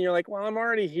Facebook and you're like, well, I'm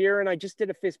already here and I just did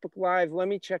a Facebook Live. Let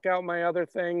me check out my other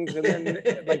things. And then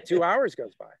like 2 hours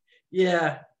goes by.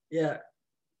 Yeah. Yeah.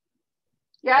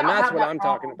 And that's what I'm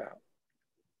talking about.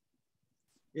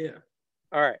 Yeah.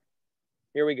 All right.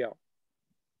 Here we go.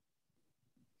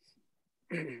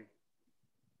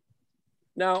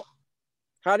 Now,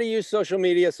 how to use social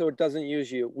media so it doesn't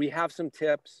use you. We have some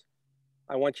tips.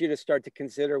 I want you to start to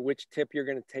consider which tip you're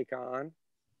going to take on.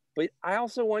 But I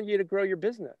also want you to grow your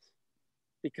business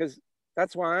because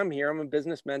that's why I'm here. I'm a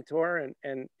business mentor.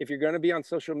 And if you're going to be on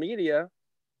social media,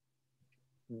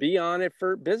 be on it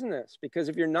for business. Because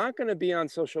if you're not going to be on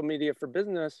social media for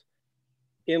business,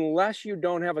 unless you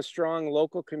don't have a strong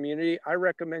local community, I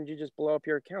recommend you just blow up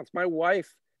your accounts. My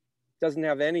wife doesn't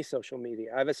have any social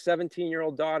media. I have a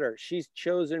 17-year-old daughter. She's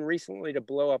chosen recently to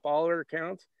blow up all her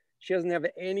accounts. She doesn't have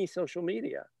any social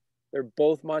media. They're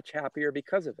both much happier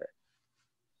because of it.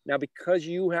 Now, because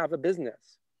you have a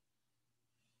business,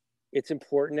 it's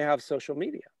important to have social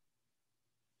media.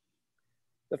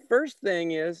 The first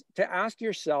thing is to ask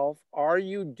yourself, are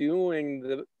you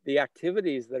doing the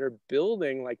activities that are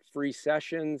building, like free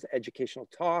sessions, educational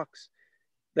talks,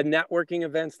 the networking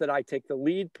events that I Take the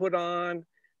Lead put on?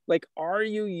 Like, are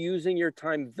you using your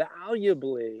time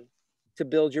valuably to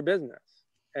build your business?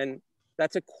 And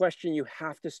that's a question you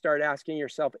have to start asking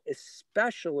yourself,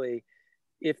 especially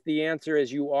if the answer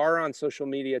is you are on social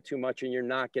media too much and you're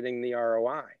not getting the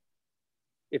ROI.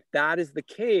 If that is the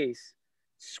case,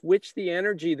 switch the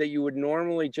energy that you would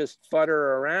normally just futter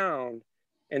around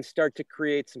and start to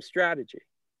create some strategy.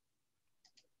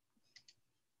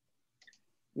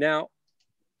 Now,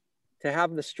 to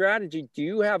have the strategy, do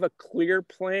you have a clear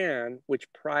plan which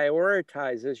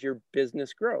prioritizes your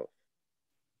business growth?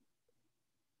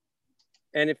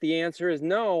 And if the answer is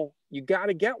no, you got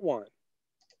to get one.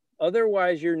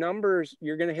 Otherwise, your numbers,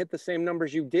 you're going to hit the same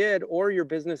numbers you did, or your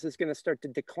business is going to start to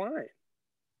decline.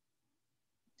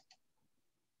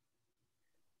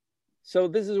 So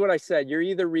this is what I said. You're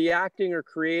either reacting or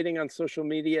creating on social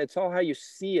media. It's all how you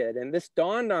see it. And this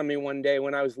dawned on me one day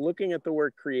when I was looking at the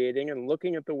word creating and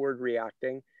looking at the word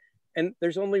reacting. And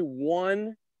there's only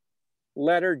one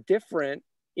letter different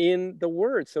in the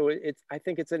word. So I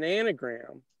think it's an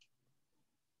anagram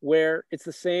where it's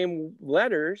the same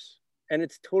letters and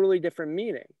it's totally different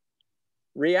meaning.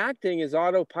 Reacting is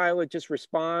autopilot, just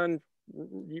respond,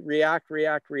 react,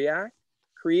 react, react.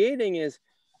 Creating is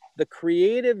the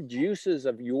creative juices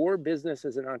of your business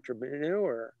as an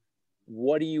entrepreneur.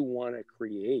 What do you want to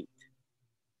create?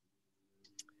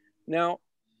 Now,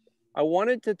 I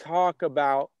wanted to talk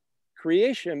about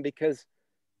creation because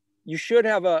you should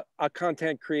have a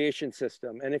content creation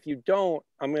system. And if you don't,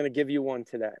 I'm going to give you one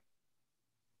today.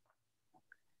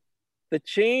 The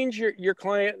change your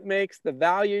client makes, the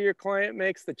value your client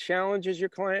makes, the challenges your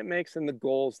client makes, and the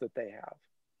goals that they have.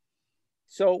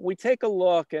 So we take a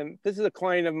look, and this is a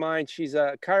client of mine. She's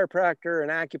a chiropractor, an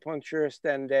acupuncturist,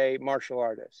 and a martial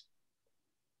artist.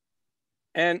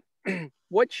 And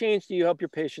what change do you help your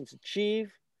patients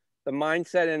achieve? The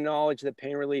mindset and knowledge that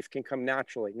pain relief can come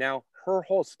naturally. Now, her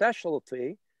whole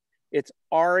specialty, it's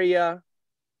ARIA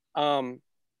Pain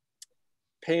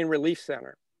Relief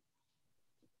Center.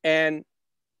 And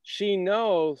she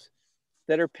knows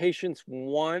that her patients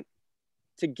want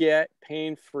to get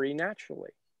pain-free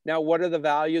naturally. Now, what are the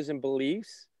values and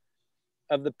beliefs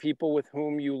of the people with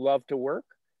whom you love to work?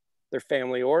 They're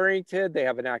family-oriented, they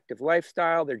have an active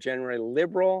lifestyle, they're generally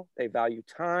liberal, they value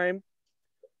time.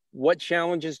 What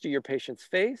challenges do your patients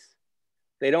face?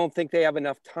 They don't think they have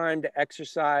enough time to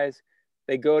exercise,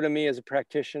 they go to me as a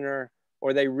practitioner,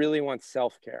 or they really want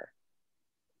self-care.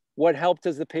 What help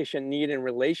does the patient need in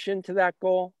relation to that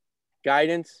goal?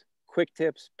 Guidance, quick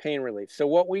tips, pain relief. So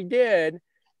what we did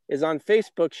is on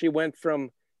Facebook, she went from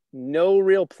no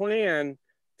real plan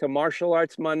to Martial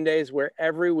Arts Mondays, where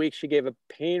every week she gave a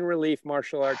pain relief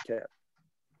martial art tip.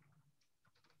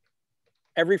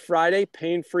 Every Friday,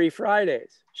 pain-free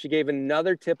Fridays. She gave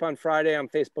another tip on Friday on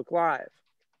Facebook Live.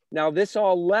 Now this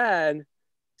all led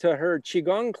to her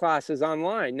Qigong classes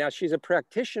online. Now she's a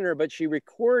practitioner, but she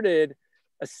recorded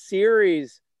a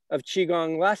series of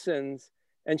Qigong lessons,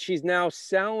 and she's now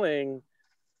selling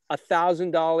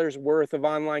 $1,000 worth of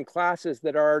online classes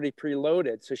that are already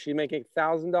preloaded. So she's making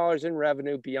 $1,000 in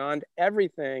revenue beyond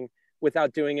everything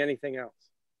without doing anything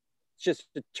else. It's just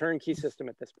a turnkey system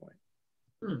at this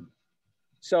point.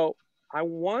 So I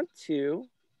want to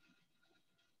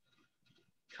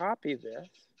copy this,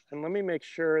 and let me make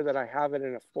sure that I have it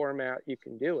in a format you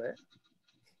can do it.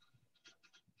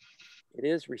 It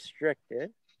is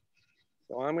restricted.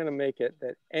 So I'm going to make it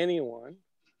that anyone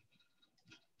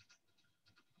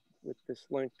with this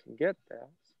link can get this.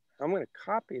 I'm going to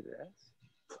copy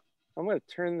this. I'm going to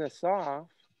turn this off.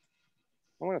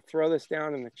 I'm going to throw this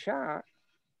down in the chat.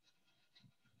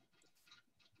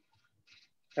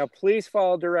 Now, please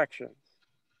follow directions.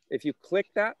 If you click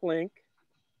that link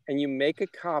and you make a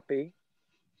copy,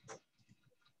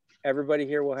 everybody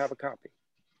here will have a copy.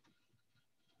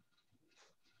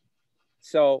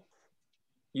 So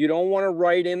you don't want to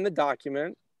write in the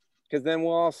document, because then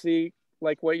we'll all see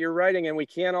like what you're writing and we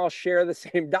can't all share the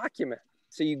same document.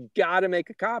 So you got to make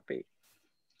a copy.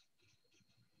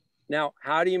 Now,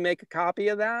 how do you make a copy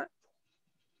of that?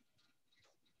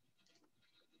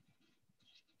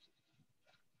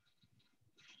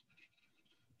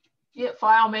 Hit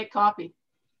file, make copy.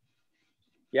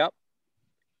 Yep.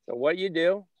 So what you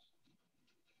do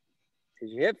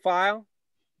is you hit file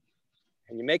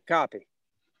and you make copy.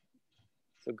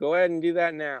 So go ahead and do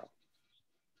that now.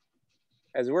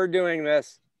 As we're doing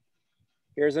this,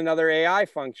 here's another AI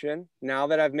function. Now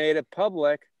that I've made it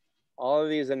public, all of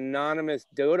these anonymous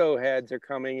dodo heads are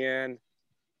coming in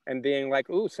and being like,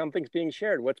 ooh, something's being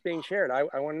shared. What's being shared?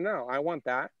 I want to know. I want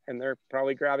that. And they're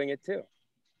probably grabbing it too.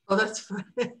 Oh, that's funny.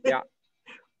 Yeah.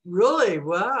 Really?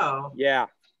 Wow. Yeah.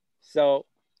 So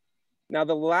now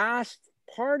the last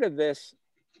part of this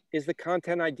is the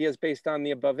content ideas based on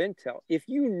the above intel. If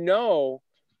you know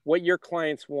what your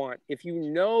clients want, if you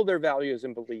know their values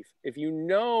and beliefs, if you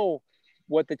know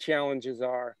what the challenges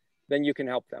are, then you can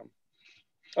help them.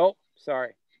 Oh,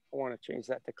 sorry. I want to change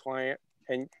that to client.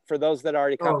 And for those that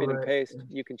already copied and paste,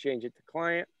 you can change it to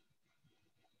client.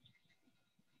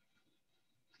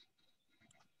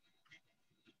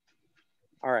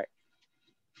 All right.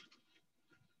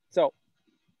 So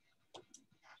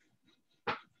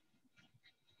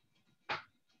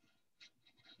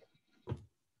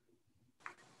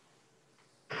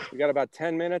we got about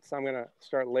 10 minutes. I'm going to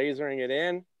start lasering it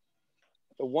in.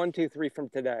 The 1, 2, 3 from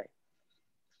today.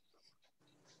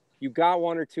 You got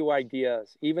 1 or 2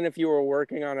 ideas. Even if you were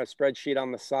working on a spreadsheet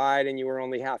on the side and you were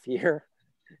only half here,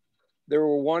 there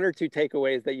were 1 or 2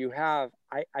 takeaways that you have.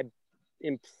 I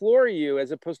implore you,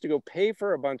 as opposed to go pay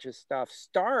for a bunch of stuff,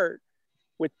 start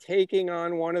with taking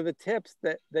on one of the tips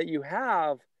that you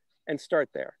have and start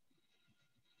there.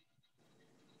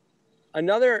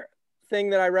 Another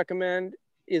thing that I recommend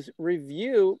is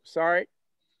review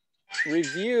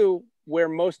where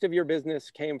most of your business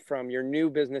came from, your new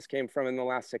business came from in the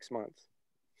last 6 months.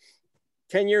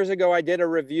 10 years ago, I did a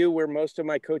review where most of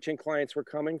my coaching clients were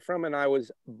coming from, and I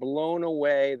was blown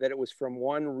away that it was from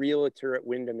one realtor at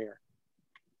Windermere.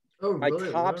 Oh, my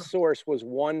really? top Wow. source was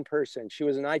one person. She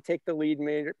was an I Take the Lead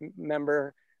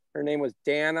member. Her name was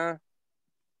Dana,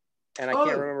 and I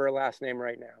can't remember her last name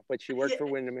right now, but she worked for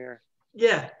Windermere.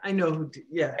 Yeah, I know who.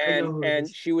 Yeah, I know who. And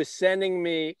she was sending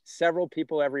me several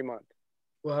people every month.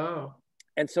 Wow.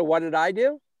 And so what did I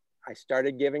do? I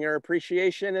started giving her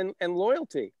appreciation and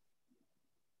loyalty.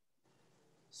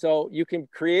 So you can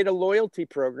create a loyalty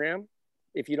program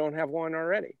if you don't have one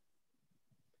already.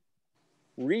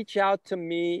 Reach out to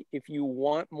me if you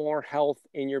want more health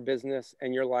in your business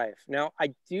and your life. Now,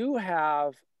 I do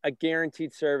have a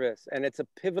guaranteed service, and it's a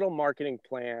pivotal marketing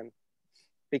plan,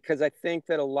 because I think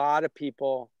that a lot of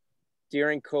people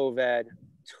during COVID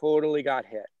totally got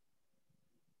hit.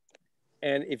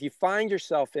 And if you find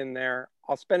yourself in there,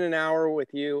 I'll spend an hour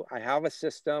with you. I have a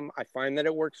system. I find that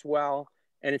it works well,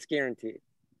 and it's guaranteed.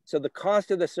 So the cost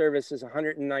of the service is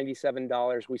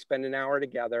 $197. We spend an hour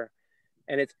together,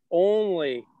 and it's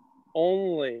only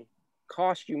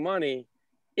cost you money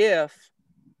if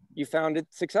you found it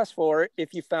successful, or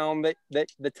if you found that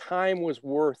the time was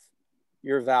worth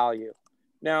your value.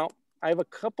 Now, I have a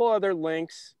couple other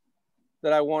links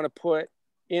that I want to put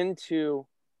into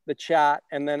the chat,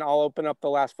 and then I'll open up the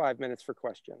last 5 minutes for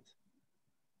questions.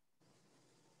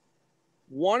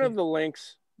 One of the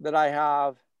links that I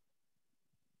have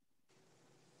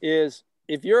is,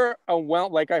 if you're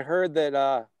like I heard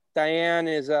that Diane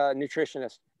is a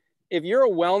nutritionist. If you're a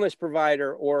wellness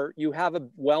provider or you have a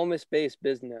wellness-based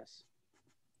business,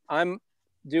 I'm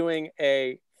doing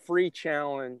a free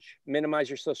challenge, minimize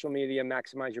your social media,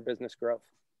 maximize your business growth.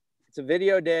 It's a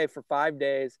video day for 5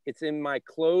 days. It's in my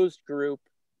closed group.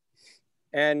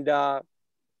 And I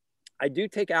do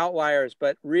take outliers,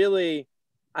 but really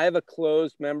I have a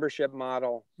closed membership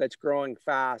model that's growing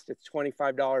fast. It's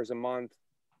 $25 a month.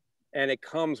 And it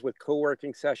comes with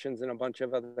co-working sessions and a bunch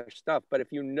of other stuff. But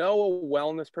if you know a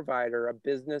wellness provider, a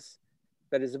business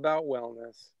that is about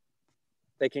wellness,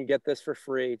 they can get this for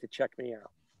free to check me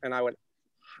out. And I would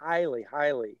highly,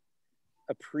 highly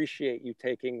appreciate you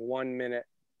taking 1 minute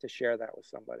to share that with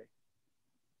somebody.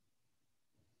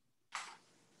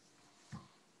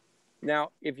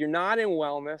 Now, if you're not in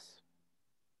wellness,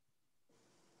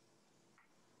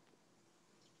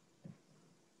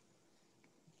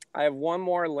 I have one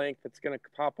more link that's going to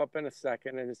pop up in a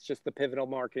second, and it's just the pivotal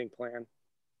marketing plan.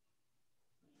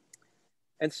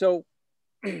 And so,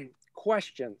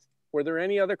 questions. Were there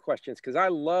any other questions? Because I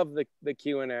love the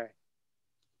Q&A.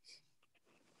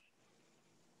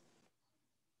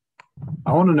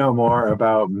 I want to know more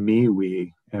about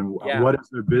MeWe and what is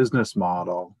their business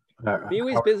model?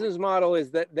 MeWe's business model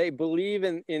is that they believe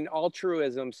in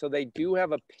altruism. So they do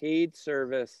have a paid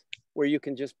service where you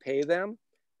can just pay them.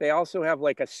 They also have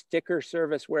like a sticker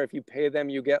service where if you pay them,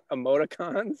 you get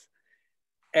emoticons.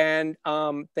 And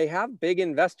they have big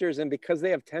investors, and because they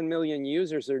have 10 million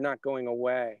users, they're not going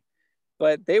away.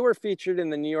 But they were featured in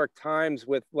the New York Times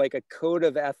with like a code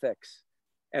of ethics.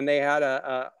 And they had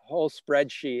a whole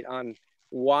spreadsheet on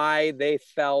why they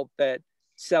felt that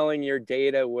selling your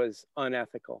data was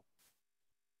unethical.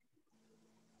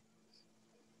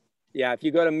 Yeah, if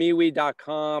you go to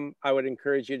MeWe.com, I would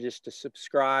encourage you just to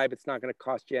subscribe. It's not going to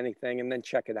cost you anything, and then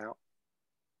check it out.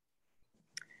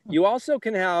 You also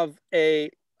can have a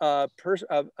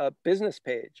business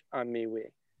page on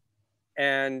MeWe,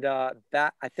 and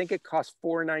that, I think it costs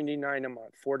 $4.99 a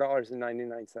month, $4.99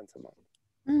 a month.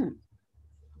 Mm.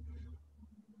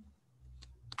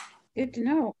 Good to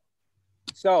know.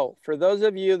 So for those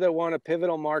of you that want a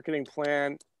pivotal marketing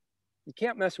plan, you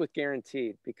can't mess with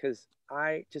Guaranteed, because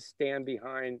I just stand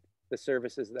behind the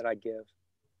services that I give.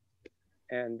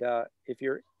 And if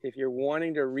you're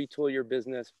wanting to retool your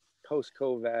business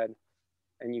post-COVID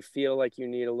and you feel like you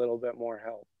need a little bit more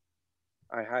help,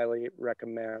 I highly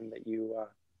recommend that you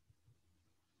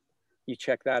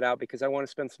check that out, because I want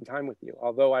to spend some time with you.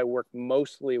 Although I work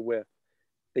mostly with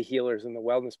the healers and the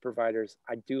wellness providers,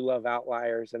 I do love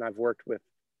outliers, and I've worked with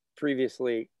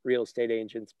previously real estate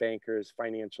agents, bankers,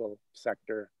 financial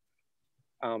sector,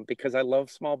 because I love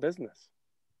small business.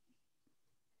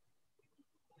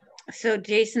 So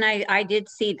Jason, I did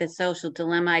see The Social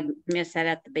Dilemma. I missed that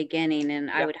at the beginning, and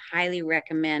I would highly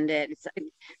recommend it. It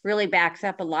really backs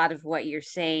up a lot of what you're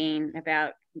saying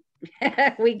about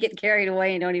we get carried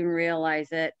away and don't even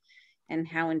realize it, and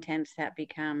how intense that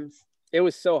becomes. It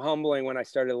was so humbling when I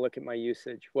started to look at my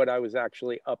usage, what I was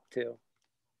actually up to.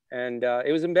 And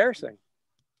it was embarrassing.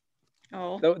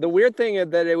 Oh. The weird thing is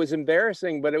that it was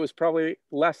embarrassing, but it was probably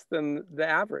less than the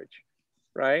average,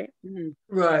 right? Mm-hmm.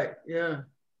 Right, yeah.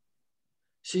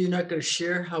 So you're not going to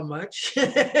share how much?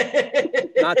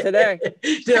 Not today.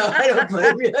 No, I don't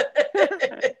blame you.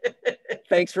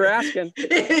 Thanks for asking.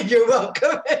 You're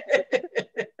welcome.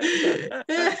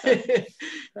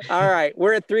 All right,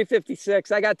 we're at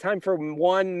 3:56. I got time for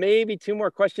one, maybe two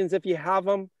more questions if you have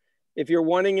them. If you're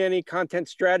wanting any content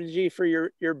strategy for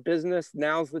your business,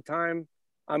 now's the time.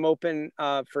 I'm open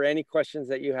for any questions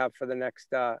that you have for the next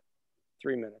 3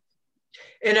 minutes.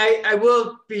 And I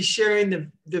will be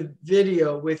sharing the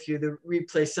video with you, the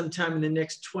replay, sometime in the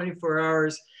next 24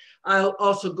 hours. I'll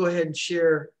also go ahead and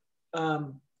share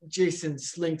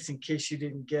Jason's links in case you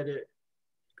didn't get it.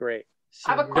 Great.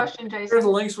 So, I have a question, Jason. Share the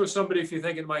links with somebody if you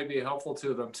think it might be helpful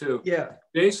to them too. Yeah.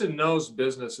 Jason knows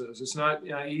businesses. It's not,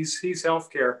 you know, he's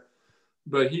healthcare,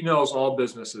 but he knows all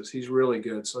businesses. He's really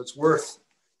good. So it's worth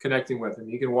connecting with him.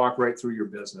 He can walk right through your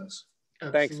business.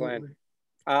 Absolutely. Thanks, Len.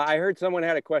 I heard someone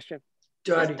had a question.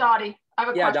 Dottie. Dottie, I have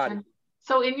a question. Dottie.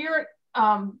 So in your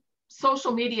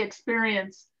social media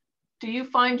experience, do you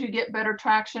find you get better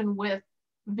traction with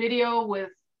video,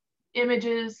 with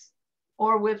images,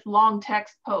 or with long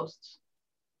text posts?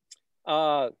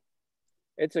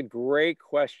 It's a great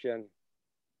question.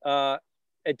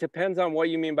 It depends on what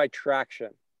you mean by traction.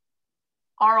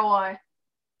 ROI.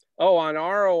 Oh, on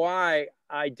ROI,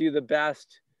 I do the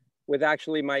best with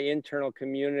actually my internal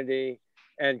community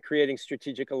and creating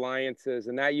strategic alliances.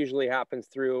 And that usually happens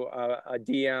through a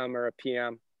DM or a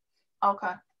PM.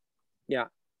 Okay. Yeah.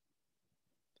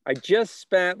 I just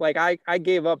spent, like, I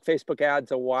gave up Facebook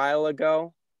ads a while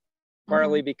ago,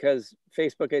 partly because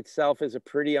Facebook itself is a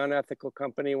pretty unethical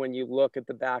company when you look at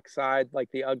the backside, like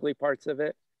the ugly parts of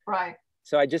it. Right.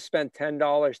 So I just spent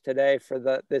 $10 today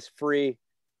for this free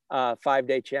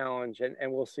 5-day challenge,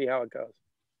 and we'll see how it goes.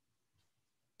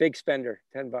 Big spender,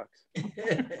 $10.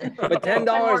 But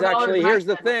 $10 actually, here's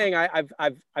the thing,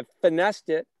 I've finessed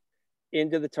it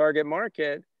into the target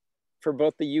market for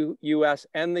both the US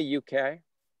and the UK.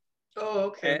 Oh,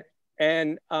 okay.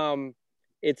 And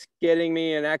it's getting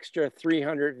me an extra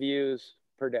 300 views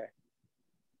per day.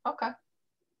 Okay.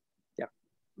 Yeah.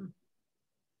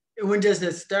 And when does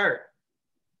it start?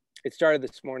 It started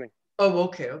this morning. Oh,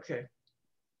 okay, okay.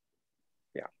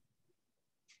 Yeah.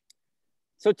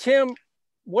 So Tim,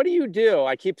 what do you do?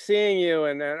 I keep seeing you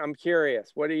and I'm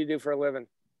curious. What do you do for a living?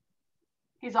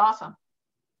 He's awesome.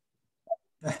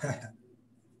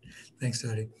 Thanks,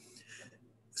 Dottie.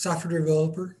 Software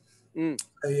developer.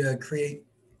 I create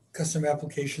custom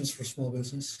applications for small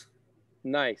business.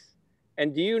 Nice.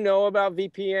 And do you know about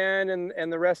VPN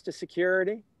and the rest of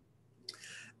security?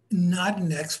 Not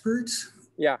an expert.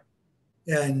 Yeah.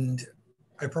 And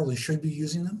I probably should be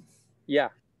using them. Yeah.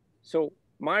 So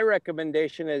my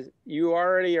recommendation is you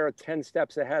already are 10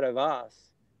 steps ahead of us.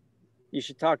 You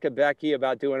should talk to Becky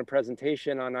about doing a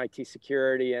presentation on IT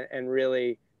security and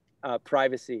really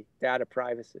privacy, data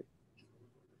privacy.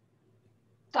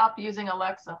 Stop using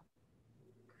Alexa.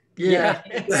 Yeah.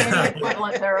 Any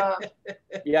equivalent thereof.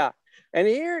 Yeah. And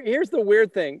here's the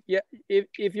weird thing. Yeah,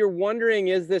 if you're wondering,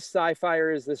 is this sci-fi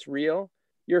or is this real?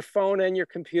 Your phone and your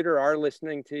computer are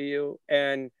listening to you,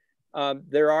 and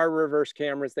there are reverse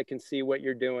cameras that can see what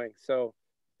you're doing. So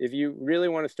if you really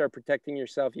want to start protecting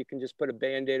yourself, you can just put a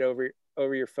Band-Aid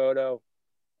over your photo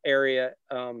area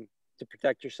to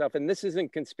protect yourself. And this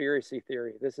isn't conspiracy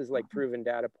theory. This is like proven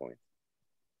data points.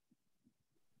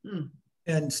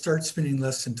 And start spending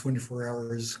less than 24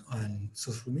 hours on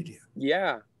social media.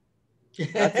 Yeah,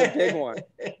 that's a big one.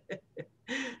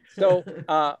 So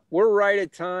we're right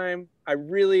at time. I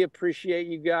really appreciate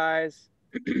you guys.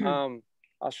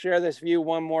 I'll share this view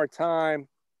one more time.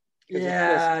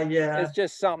 It's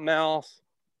just something else.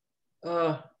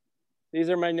 These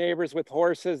are my neighbors with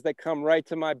horses that come right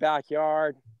to my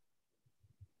backyard.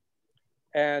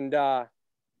 And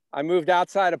I moved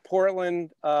outside of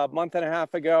Portland a month and a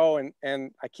half ago,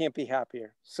 and I can't be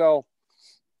happier. So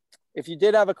if you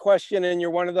did have a question and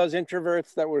you're one of those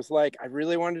introverts that was like, I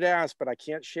really wanted to ask, but I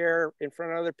can't share in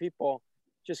front of other people,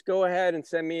 just go ahead and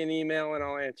send me an email and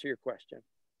I'll answer your question.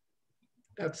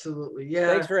 Absolutely. Yeah.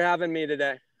 Thanks for having me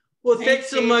today. Well, thanks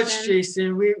so much,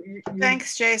 Jason.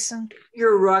 Thanks, Jason.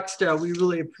 You're a rock star. We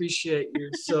really appreciate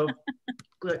you. So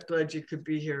glad you could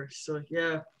be here. So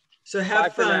yeah. So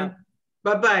have fun.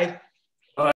 Bye-bye.